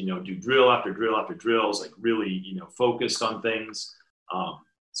just do drill after drill after drills, like really focused on things.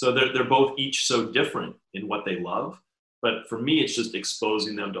 So they're both each so different in what they love, but for me it's just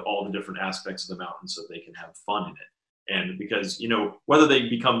exposing them to all the different aspects of the mountain so they can have fun in it. And because whether they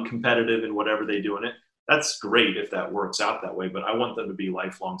become competitive in whatever they do in it, that's great if that works out that way, but I want them to be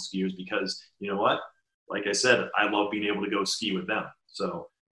lifelong skiers because you know what, like I said, I love being able to go ski with them. So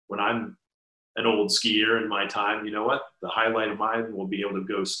when I'm an old skier in my time, you know what, the highlight of mine will be able to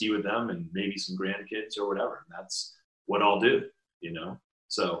go ski with them and maybe some grandkids or whatever. And that's what I'll do.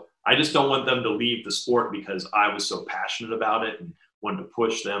 So I just don't want them to leave the sport because I was so passionate about it and wanted to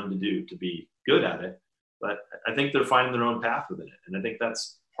push them to be good at it. But I think they're finding their own path within it. And I think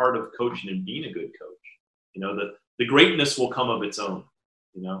that's part of coaching and being a good coach. The greatness will come of its own.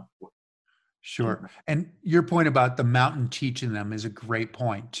 Sure. And your point about the mountain teaching them is a great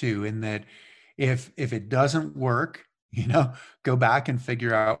point too, in that if it doesn't work, go back and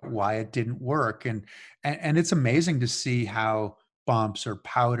figure out why it didn't work. And it's amazing to see how bumps or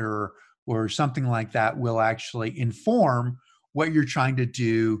powder or something like that will actually inform what you're trying to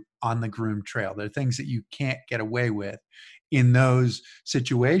do on the groomed trail. There are things that you can't get away with in those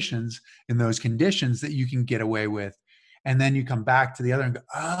situations, in those conditions that you can get away with. And then you come back to the other and go,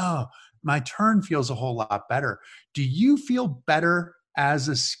 oh, my turn feels a whole lot better. Do you feel better as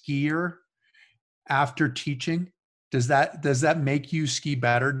a skier after teaching? Does that make you ski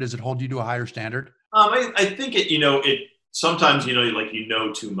better? Does it hold you to a higher standard? I think it sometimes like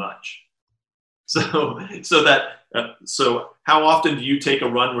too much. So how often do you take a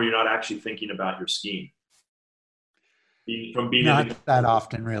run where you're not actually thinking about your skiing? From being not that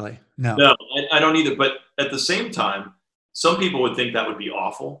often, really. No, I don't either. But at the same time, some people would think that would be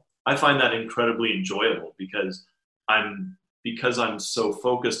awful. I find that incredibly enjoyable because I'm so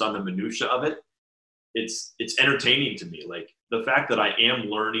focused on the minutia of it. It's entertaining to me. Like the fact that I am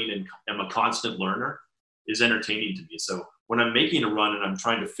learning and am a constant learner is entertaining to me. So when I'm making a run and I'm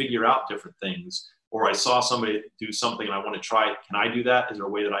trying to figure out different things, or I saw somebody do something and I want to try it, can I do that? Is there a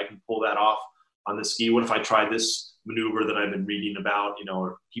way that I can pull that off on the ski? What if I try this maneuver that I've been reading about,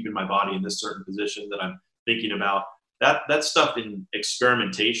 or keeping my body in this certain position that I'm thinking about? That stuff in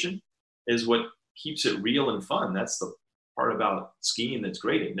experimentation is what keeps it real and fun. That's the part about skiing that's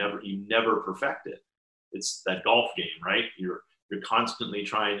great. You never perfect it. It's that golf game, right? You're constantly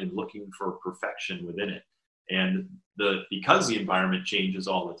trying and looking for perfection within it. And because the environment changes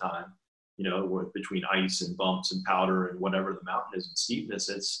all the time, between ice and bumps and powder and whatever the mountain is and steepness,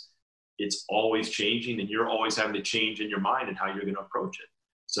 it's always changing, and you're always having to change in your mind and how you're going to approach it.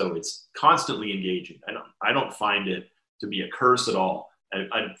 So it's constantly engaging. I don't find it to be a curse at all.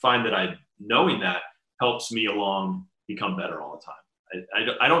 I find that knowing that helps me along become better all the time.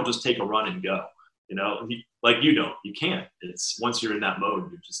 I don't just take a run and go, like you don't. You can't. It's once you're in that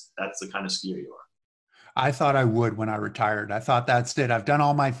mode, that's the kind of skier you are. I thought I would when I retired. I thought that's it. I've done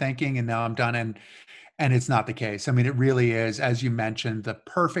all my thinking and now I'm done. And it's not the case. I mean, it really is, as you mentioned, the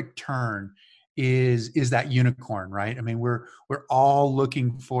perfect turn is that unicorn, right? I mean, we're all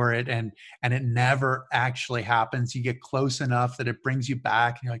looking for it, and it never actually happens. You get close enough that it brings you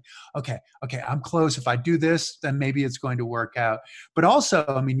back, and you're like, okay, I'm close. If I do this, then maybe it's going to work out. But also,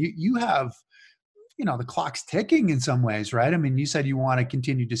 I mean, you have, the clock's ticking in some ways, right? I mean, you said you want to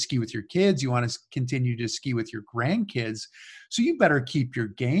continue to ski with your kids, you want to continue to ski with your grandkids. So you better keep your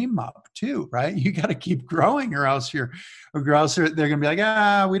game up too, right? You got to keep growing, or else they're going to be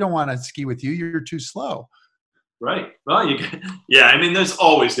like, we don't want to ski with you. You're too slow. Right. Well, yeah, I mean, there's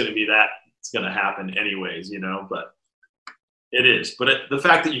always going to be that. It's going to happen anyways, but it is. But the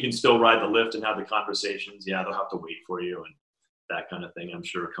fact that you can still ride the lift and have the conversations, yeah, they'll have to wait for you and that kind of thing, I'm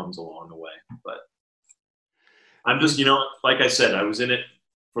sure comes along the way. But I'm just, like I said, I was in it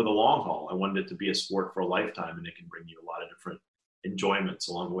for the long haul. I wanted it to be a sport for a lifetime, and it can bring you a lot of different enjoyments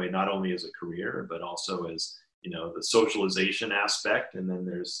along the way, not only as a career, but also as, the socialization aspect. And then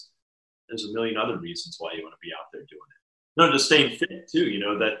there's a million other reasons why you want to be out there doing it. No, just staying fit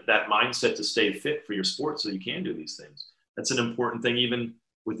too, that mindset to stay fit for your sport so you can do these things. That's an important thing, even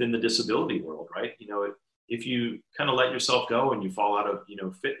within the disability world, right? If you kind of let yourself go and you fall out of,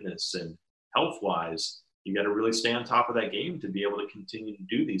 fitness and health-wise, you got to really stay on top of that game to be able to continue to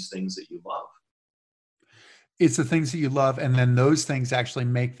do these things that you love. It's the things that you love, and then those things actually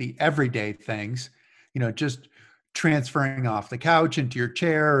make the everyday things, just transferring off the couch into your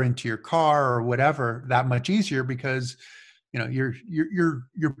chair or into your car or whatever, that much easier, because you're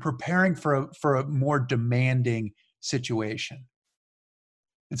preparing for a more demanding situation.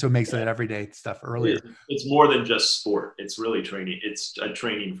 And so it makes that everyday stuff earlier. It's more than just sport. It's really training. It's a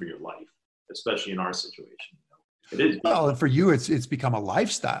training for your life, especially in our situation. It is. Well, and for you, it's become a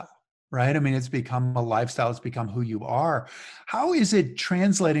lifestyle, right? I mean, it's become a lifestyle. It's become who you are. How is it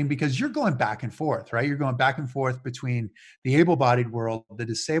translating? Because you're going back and forth, right? You're going back and forth between the able-bodied world, the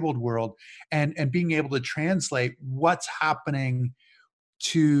disabled world, and being able to translate what's happening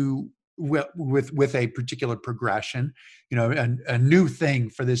with a particular progression, a new thing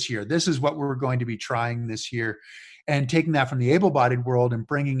for this year. This is what we're going to be trying this year, and taking that from the able-bodied world and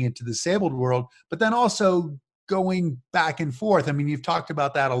bringing it to the disabled world, but then also going back and forth. I mean, you've talked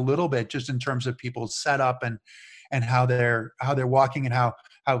about that a little bit, just in terms of people's setup and how they're walking, and how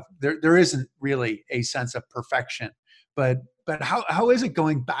there isn't really a sense of perfection, but how is it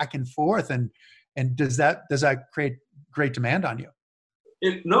going back and forth, and does that create great demand on you?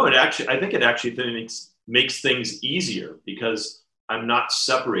 I think it actually makes things easier, because I'm not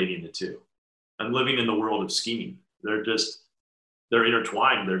separating the two. I'm living in the world of skiing. They're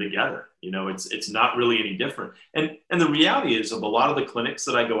intertwined. They're together. It's not really any different. And the reality is, of a lot of the clinics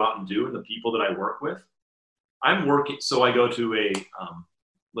that I go out and do, and the people that I work with, I'm working. So I go to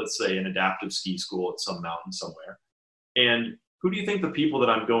let's say an adaptive ski school at some mountain somewhere. And who do you think the people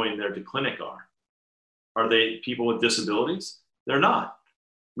that I'm going there to clinic are? Are they people with disabilities? They're not.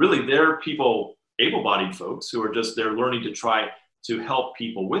 Really, they're people, able-bodied folks, who are just, they're learning to try to help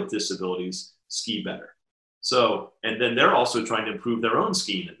people with disabilities ski better. So, and then they're also trying to improve their own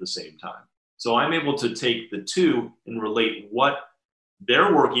skiing at the same time. So I'm able to take the two and relate what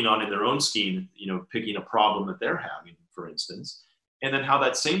they're working on in their own skiing, picking a problem that they're having, for instance, and then how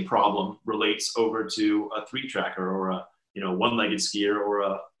that same problem relates over to a three-tracker, or a one-legged skier, or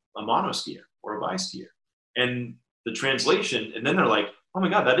a mono skier, or a bi-skier. And the translation, and then they're like, oh my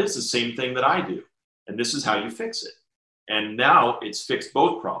God, that is the same thing that I do. And this is how you fix it. And now it's fixed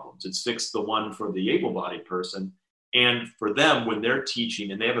both problems. It's fixed the one for the able-bodied person, and for them, when they're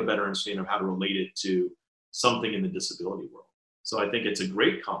teaching, and they have a better understanding of how to relate it to something in the disability world. So I think it's a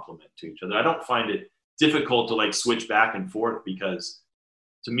great complement to each other. I don't find it difficult to switch back and forth, because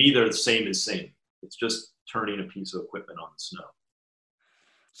to me, they're the same as same. It's just turning a piece of equipment on the snow.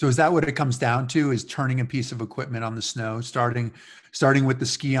 So is that what it comes down to, is turning a piece of equipment on the snow, starting with the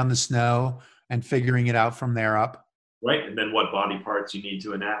ski on the snow and figuring it out from there up? Right. And then what body parts you need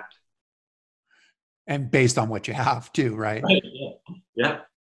to enact. And based on what you have too, right? Right. Yeah.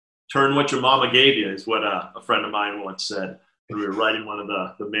 Turn what your mama gave you, is what a friend of mine once said when we were writing one of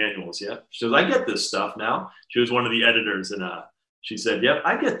the manuals. Yeah. She goes, I get this stuff now. She was one of the editors, and she said, yep,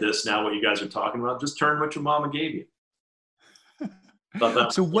 I get this now, what you guys are talking about. Just turn what your mama gave you.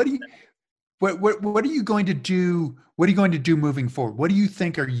 So what are you going to do? What are you going to do moving forward? What do you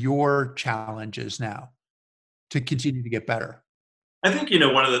think are your challenges now to continue to get better? I think,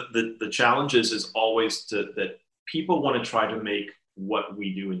 one of the challenges is always that people want to try to make what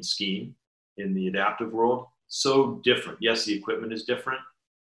we do in skiing in the adaptive world so different. Yes, the equipment is different,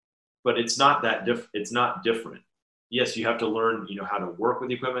 but it's not that it's not different. Yes, you have to learn, how to work with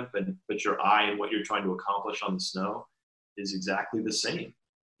the equipment, but your eye and what you're trying to accomplish on the snow is exactly the same.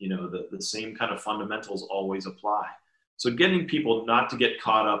 The same kind of fundamentals always apply. So getting people not to get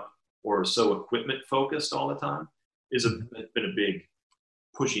caught up or so equipment focused all the time has been a big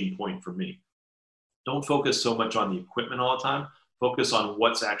pushing point for me. Don't focus so much on the equipment all the time. Focus on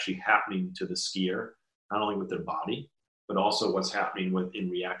what's actually happening to the skier, not only with their body, but also what's happening in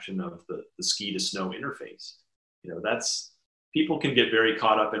reaction of the ski to snow interface. That's, people can get very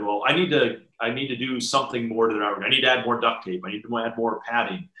caught up in, well, I need to do something more to their outfit. I need to add more duct tape. I need to add more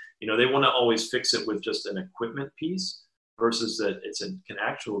padding. They want to always fix it with just an equipment piece versus that can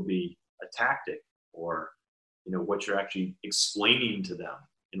actually be a tactic or, what you're actually explaining to them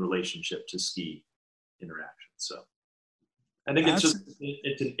in relationship to ski interaction. So I think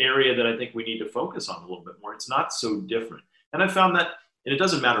it's an area that I think we need to focus on a little bit more. It's not so different. And I found that, and it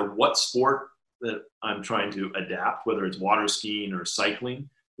doesn't matter what sport that I'm trying to adapt, whether it's water skiing or cycling,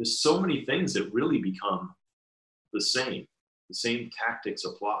 there's so many things that really become the same. The same tactics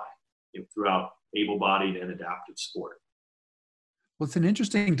apply throughout able-bodied and adaptive sport. Well, it's an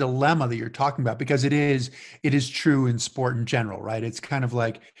interesting dilemma that you're talking about because it is true in sport in general, right? It's kind of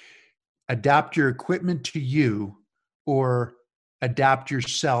like adapt your equipment to you or adapt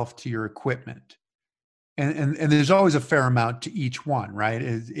yourself to your equipment. And there's always a fair amount to each one, right?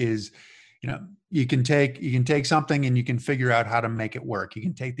 You can take something and you can figure out how to make it work. You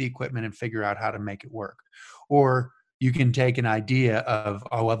can take the equipment and figure out how to make it work. Or you can take an idea of,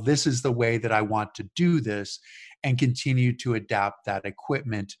 oh, well, this is the way that I want to do this, and continue to adapt that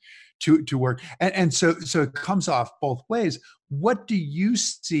equipment to work. And so it comes off both ways. What do you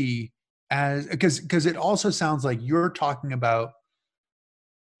see as, because it also sounds like you're talking about,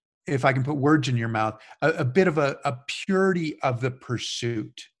 if I can put words in your mouth, a bit of a purity of the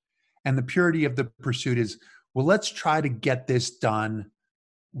pursuit. And the purity of the pursuit is, well, let's try to get this done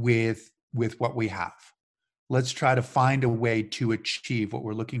with what we have. Let's try to find a way to achieve what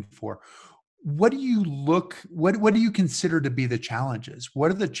we're looking for. What do you consider to be the challenges? What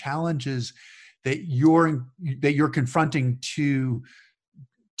are the challenges that you're confronting to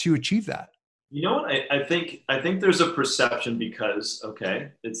achieve that? You know what? I think there's a perception because,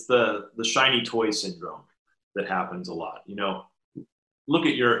 it's the shiny toy syndrome that happens a lot. Look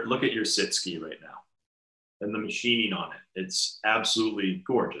at your sit ski right now and the machining on it. It's absolutely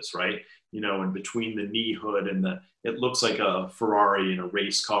gorgeous, right? And between the knee hood and it looks like a Ferrari and a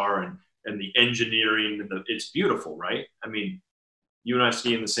race car and the engineering and it's beautiful, right? I mean, you and I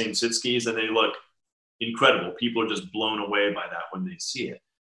ski in the same sit skis and they look incredible. People are just blown away by that when they see it.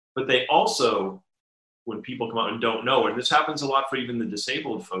 But they also, when people come out and don't know, and this happens a lot for even the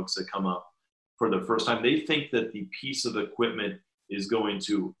disabled folks that come up for the first time, they think that the piece of equipment is going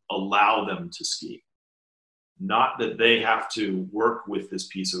to allow them to ski. Not that they have to work with this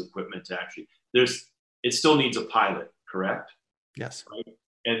piece of equipment to actually, it still needs a pilot, correct? Yes. Right?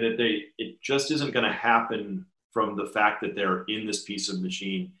 And that it just isn't going to happen from the fact that they're in this piece of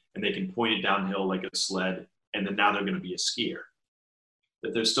machine and they can point it downhill like a sled, and then now they're going to be a skier.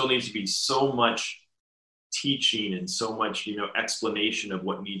 That there still needs to be so much teaching and so much, explanation of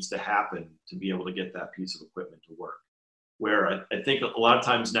what needs to happen to be able to get that piece of equipment to work. Where I think a lot of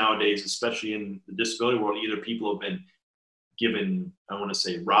times nowadays, especially in the disability world, either people have been given, I want to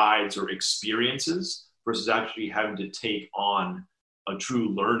say, rides or experiences versus actually having to take on a true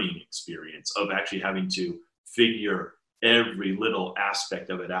learning experience of actually having to figure every little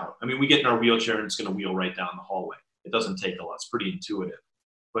aspect of it out. I mean, we get in our wheelchair and it's going to wheel right down the hallway. It doesn't take a lot. It's pretty intuitive.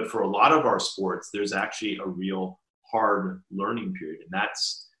 But for a lot of our sports, there's actually a real hard learning period. And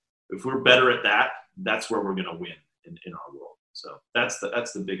if we're better at that, that's where we're going to win in our world. So that's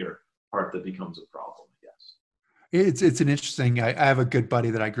the bigger part that becomes a problem, I guess. It's an interesting, I have a good buddy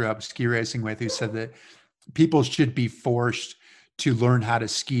that I grew up ski racing with who said that people should be forced to learn how to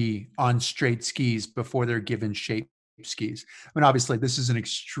ski on straight skis before they're given shape skis. I mean, obviously this is an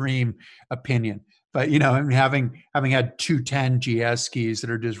extreme opinion, but having had 210 GS skis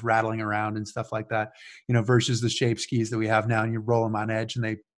that are just rattling around and stuff like that, versus the shape skis that we have now, and you roll them on edge and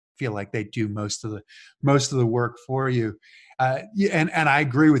they feel like they do most of the work for you. And I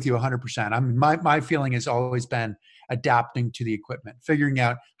agree with you 100%. I mean, my feeling has always been adapting to the equipment, figuring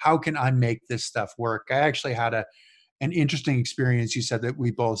out how can I make this stuff work. I actually had an interesting experience. You said that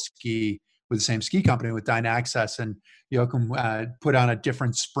we both ski with the same ski company with Dynaccess, and Joachim put on a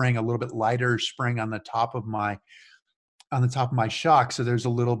different spring, a little bit lighter spring on the top of my shock. So it's a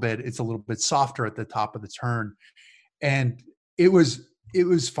little bit softer at the top of the turn. And it was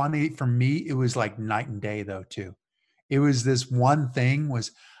funny for me. It was like night and day though, too. It was this one thing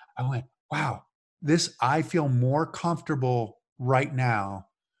I went, wow, I feel more comfortable right now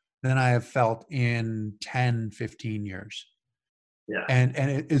than I have felt in 10, 15 years. Yeah. And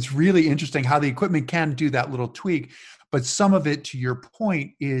it's really interesting how the equipment can do that little tweak. But some of it, to your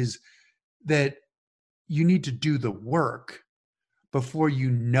point, is that you need to do the work before you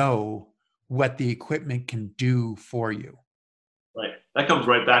know what the equipment can do for you. Right. That comes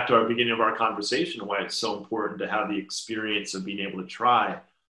right back to our beginning of our conversation, why it's so important to have the experience of being able to try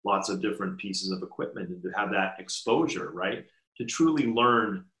lots of different pieces of equipment and to have that exposure, right? To truly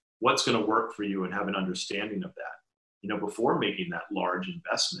learn what's going to work for you and have an understanding of that, before making that large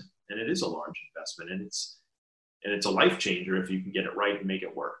investment. And it is a large investment, and it's a life changer if you can get it right and make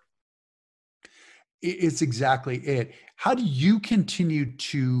it work. It's exactly it. How do you continue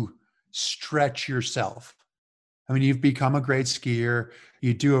to stretch yourself? I mean, you've become a great skier.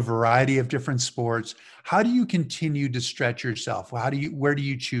 You do a variety of different sports. How do you continue to stretch yourself? Where do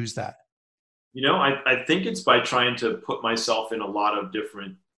you choose that? I think it's by trying to put myself in a lot of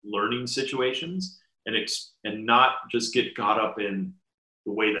different learning situations and not just get caught up in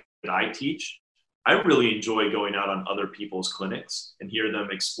the way that I teach. I really enjoy going out on other people's clinics and hear them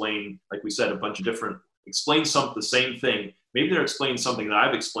explain, like we said, a bunch of different, explain the same thing. Maybe they're explaining something that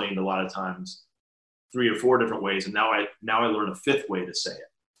I've explained a lot of times 3 or 4 different ways. And now I learn a 5th way to say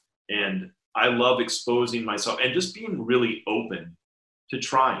it. And I love exposing myself and just being really open to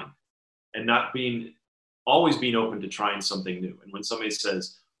trying and not always being open to trying something new. And when somebody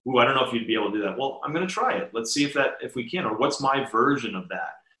says, "Ooh, I don't know if you'd be able to do that." Well, I'm going to try it. Let's see if we can, or what's my version of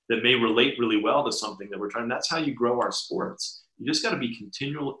that may relate really well to something that we're trying. That's how you grow our sports. You just got to be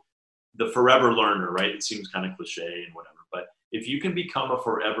the forever learner, right? It seems kind of cliche and whatever, but if you can become a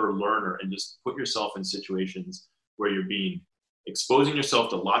forever learner and just put yourself in situations where you're exposing yourself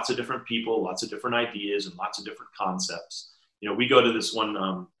to lots of different people, lots of different ideas, and lots of different concepts. We go to this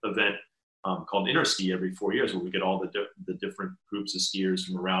one event called Interski every 4 years, where we get all the different groups of skiers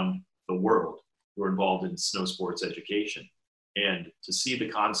from around the world who are involved in snow sports education. And to see the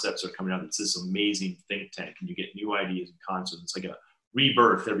concepts are coming out, it's this amazing think tank, and you get new ideas and concepts. It's like a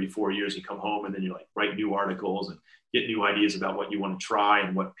rebirth every 4 years. You come home and then you write new articles and get new ideas about what you want to try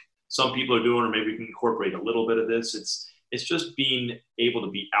and what some people are doing, or maybe we can incorporate a little bit of this. It's just being able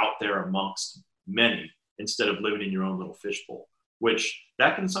to be out there amongst many instead of living in your own little fishbowl, which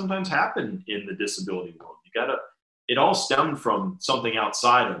that can sometimes happen in the disability world. It all stemmed from something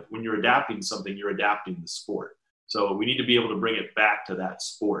outside of, when you're adapting something, you're adapting the sport. So we need to be able to bring it back to that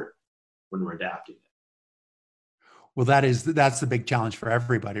sport when we're adapting it. Well, that's the big challenge for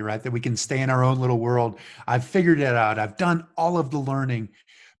everybody, right? That we can stay in our own little world. I've figured it out. I've done all of the learning.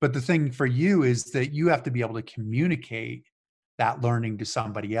 But the thing for you is that you have to be able to communicate that learning to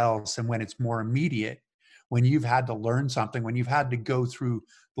somebody else. And when it's more immediate, when you've had to learn something, when you've had to go through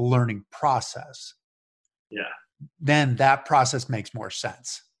the learning process, yeah, then that process makes more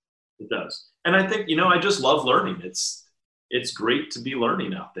sense. It does. And I think, I just love learning. It's great to be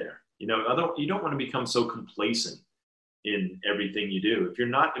learning out there. You don't want to become so complacent in everything you do. If you're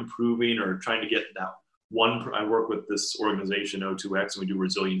not improving or trying to get that one, I work with this organization O2X, and we do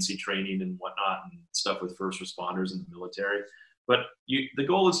resiliency training and whatnot and stuff with first responders in the military. But the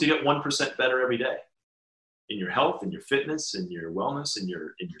goal is to get 1% better every day in your health, in your fitness, in your wellness, in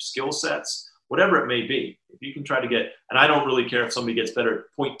your skill sets, whatever it may be. If you can try to get, and I don't really care if somebody gets better at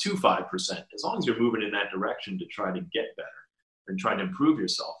 0.25%, as long as you're moving in that direction to try to get better and try to improve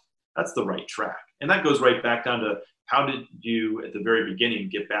yourself, that's the right track. And that goes right back down to, how did you, at the very beginning,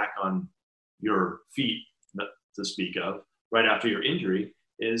 get back on your feet, to speak of, right after your injury,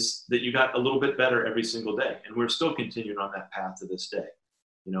 is that you got a little bit better every single day. And we're still continuing on that path to this day.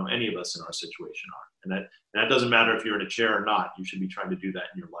 Any of us in our situation are. And that doesn't matter if you're in a chair or not. You should be trying to do that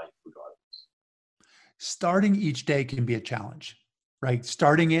in your life regardless. Starting each day can be a challenge, right?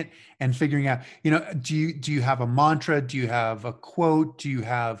 Starting it and figuring out, do you have a mantra? Do you have a quote? Do you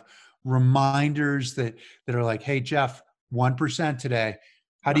have reminders that are like, "Hey, Jeff, 1% today."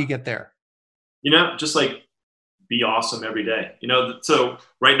 How do you get there? Just be awesome every day. So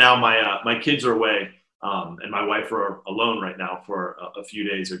right now my kids are away, and my wife are alone right now for a few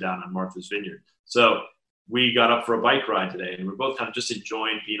days. They're down on Martha's Vineyard. So we got up for a bike ride today, and we're both kind of just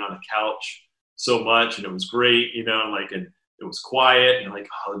enjoying being on the couch so much, and it was great, and it was quiet,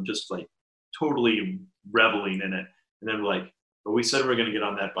 and just totally reveling in it. And then but we said we were going to get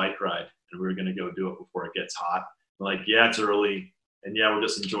on that bike ride, and we were going to go do it before it gets hot. Yeah, it's early, and yeah, we're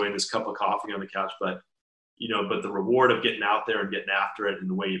just enjoying this cup of coffee on the couch, but the reward of getting out there and getting after it and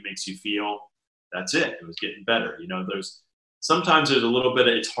the way it makes you feel, that's it. It was getting better. Sometimes there's a little bit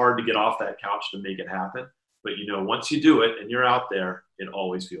it's hard to get off that couch to make it happen, but once you do it and you're out there, it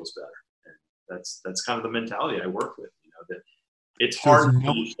always feels better. And that's kind of the mentality I work with, that it's hard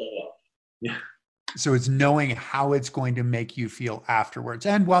to show up. Yeah. So it's knowing how it's going to make you feel afterwards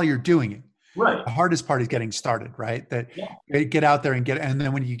and while you're doing it. Right. The hardest part is getting started, right? That Yeah. get out there and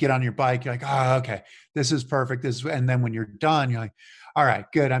then when you get on your bike, you're like, oh, okay, this is perfect. And then when you're done, you're like, all right,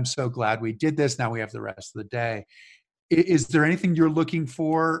 good. I'm so glad we did this. Now we have the rest of the day. Is there anything you're looking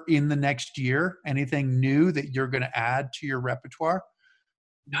for in the next year? Anything new that you're going to add to your repertoire?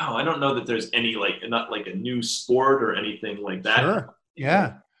 No, I don't know that there's any not like a new sport or anything like that. Sure.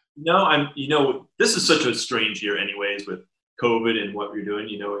 Yeah. No, this is such a strange year anyways with COVID and what we're doing.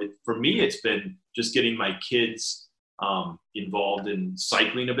 For me, it's been just getting my kids involved in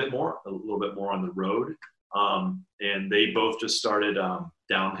cycling a little bit more on the road. And they both just started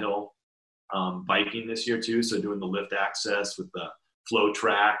downhill biking this year too. So doing the lift access with the flow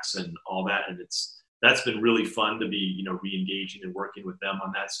tracks and all that. And that's been really fun to be, re-engaging and working with them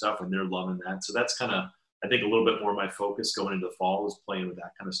on that stuff, and they're loving that. So that's kind of, I think, a little bit more my focus going into the fall is playing with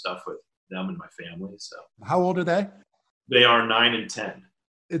that kind of stuff with them and my family. So how old are they? They are 9 and 10.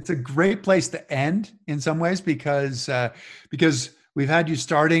 It's a great place to end in some ways because we've had you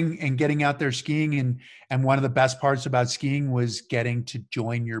starting and getting out there skiing, and one of the best parts about skiing was getting to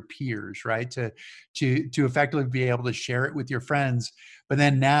join your peers, right? To effectively be able to share it with your friends. But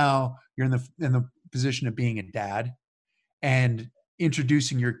then now you're in the position of being a dad and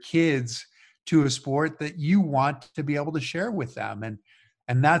introducing your kids to a sport that you want to be able to share with them.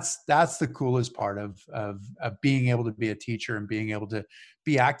 And that's the coolest part of being able to be a teacher and being able to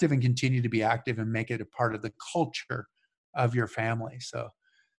be active and continue to be active and make it a part of the culture of your family. So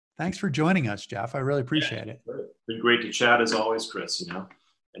thanks for joining us, Jeff. I really appreciate it. It's been great to chat as always, Chris, and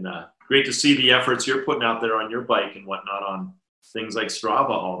great to see the efforts you're putting out there on your bike and whatnot on things like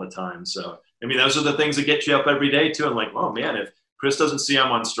Strava all the time. So, those are the things that get you up every day too. And like, oh man, if Chris doesn't see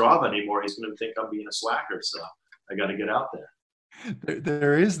I'm on Strava anymore, he's going to think I'm being a slacker. So I got to get out there.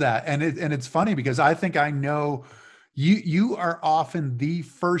 There is that. And it's funny because I think I know you are often the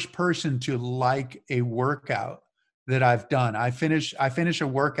first person to like a workout that I've done. I finish a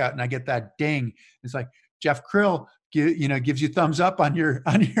workout and I get that ding. It's like Jeff Krill, gives you thumbs up on your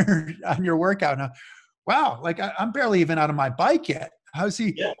workout. Now, wow, like I'm barely even out of my bike yet. How's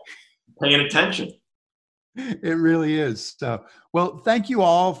he? Yeah. Paying attention. It really is. So, well, thank you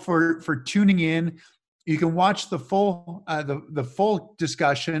all for tuning in. You can watch the full the full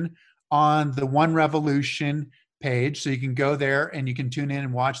discussion on the One Revolution page. So you can go there and you can tune in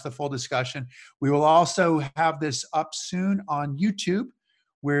and watch the full discussion. We will also have this up soon on YouTube,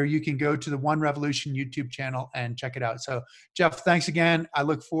 where you can go to the One Revolution YouTube channel and check it out. So Jeff, thanks again. I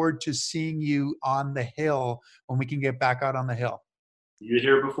look forward to seeing you on the hill when we can get back out on the hill. You get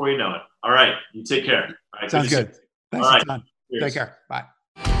here before you know it. All right. You take care. All right, sounds good. Thanks all right. a ton. Take care. Bye.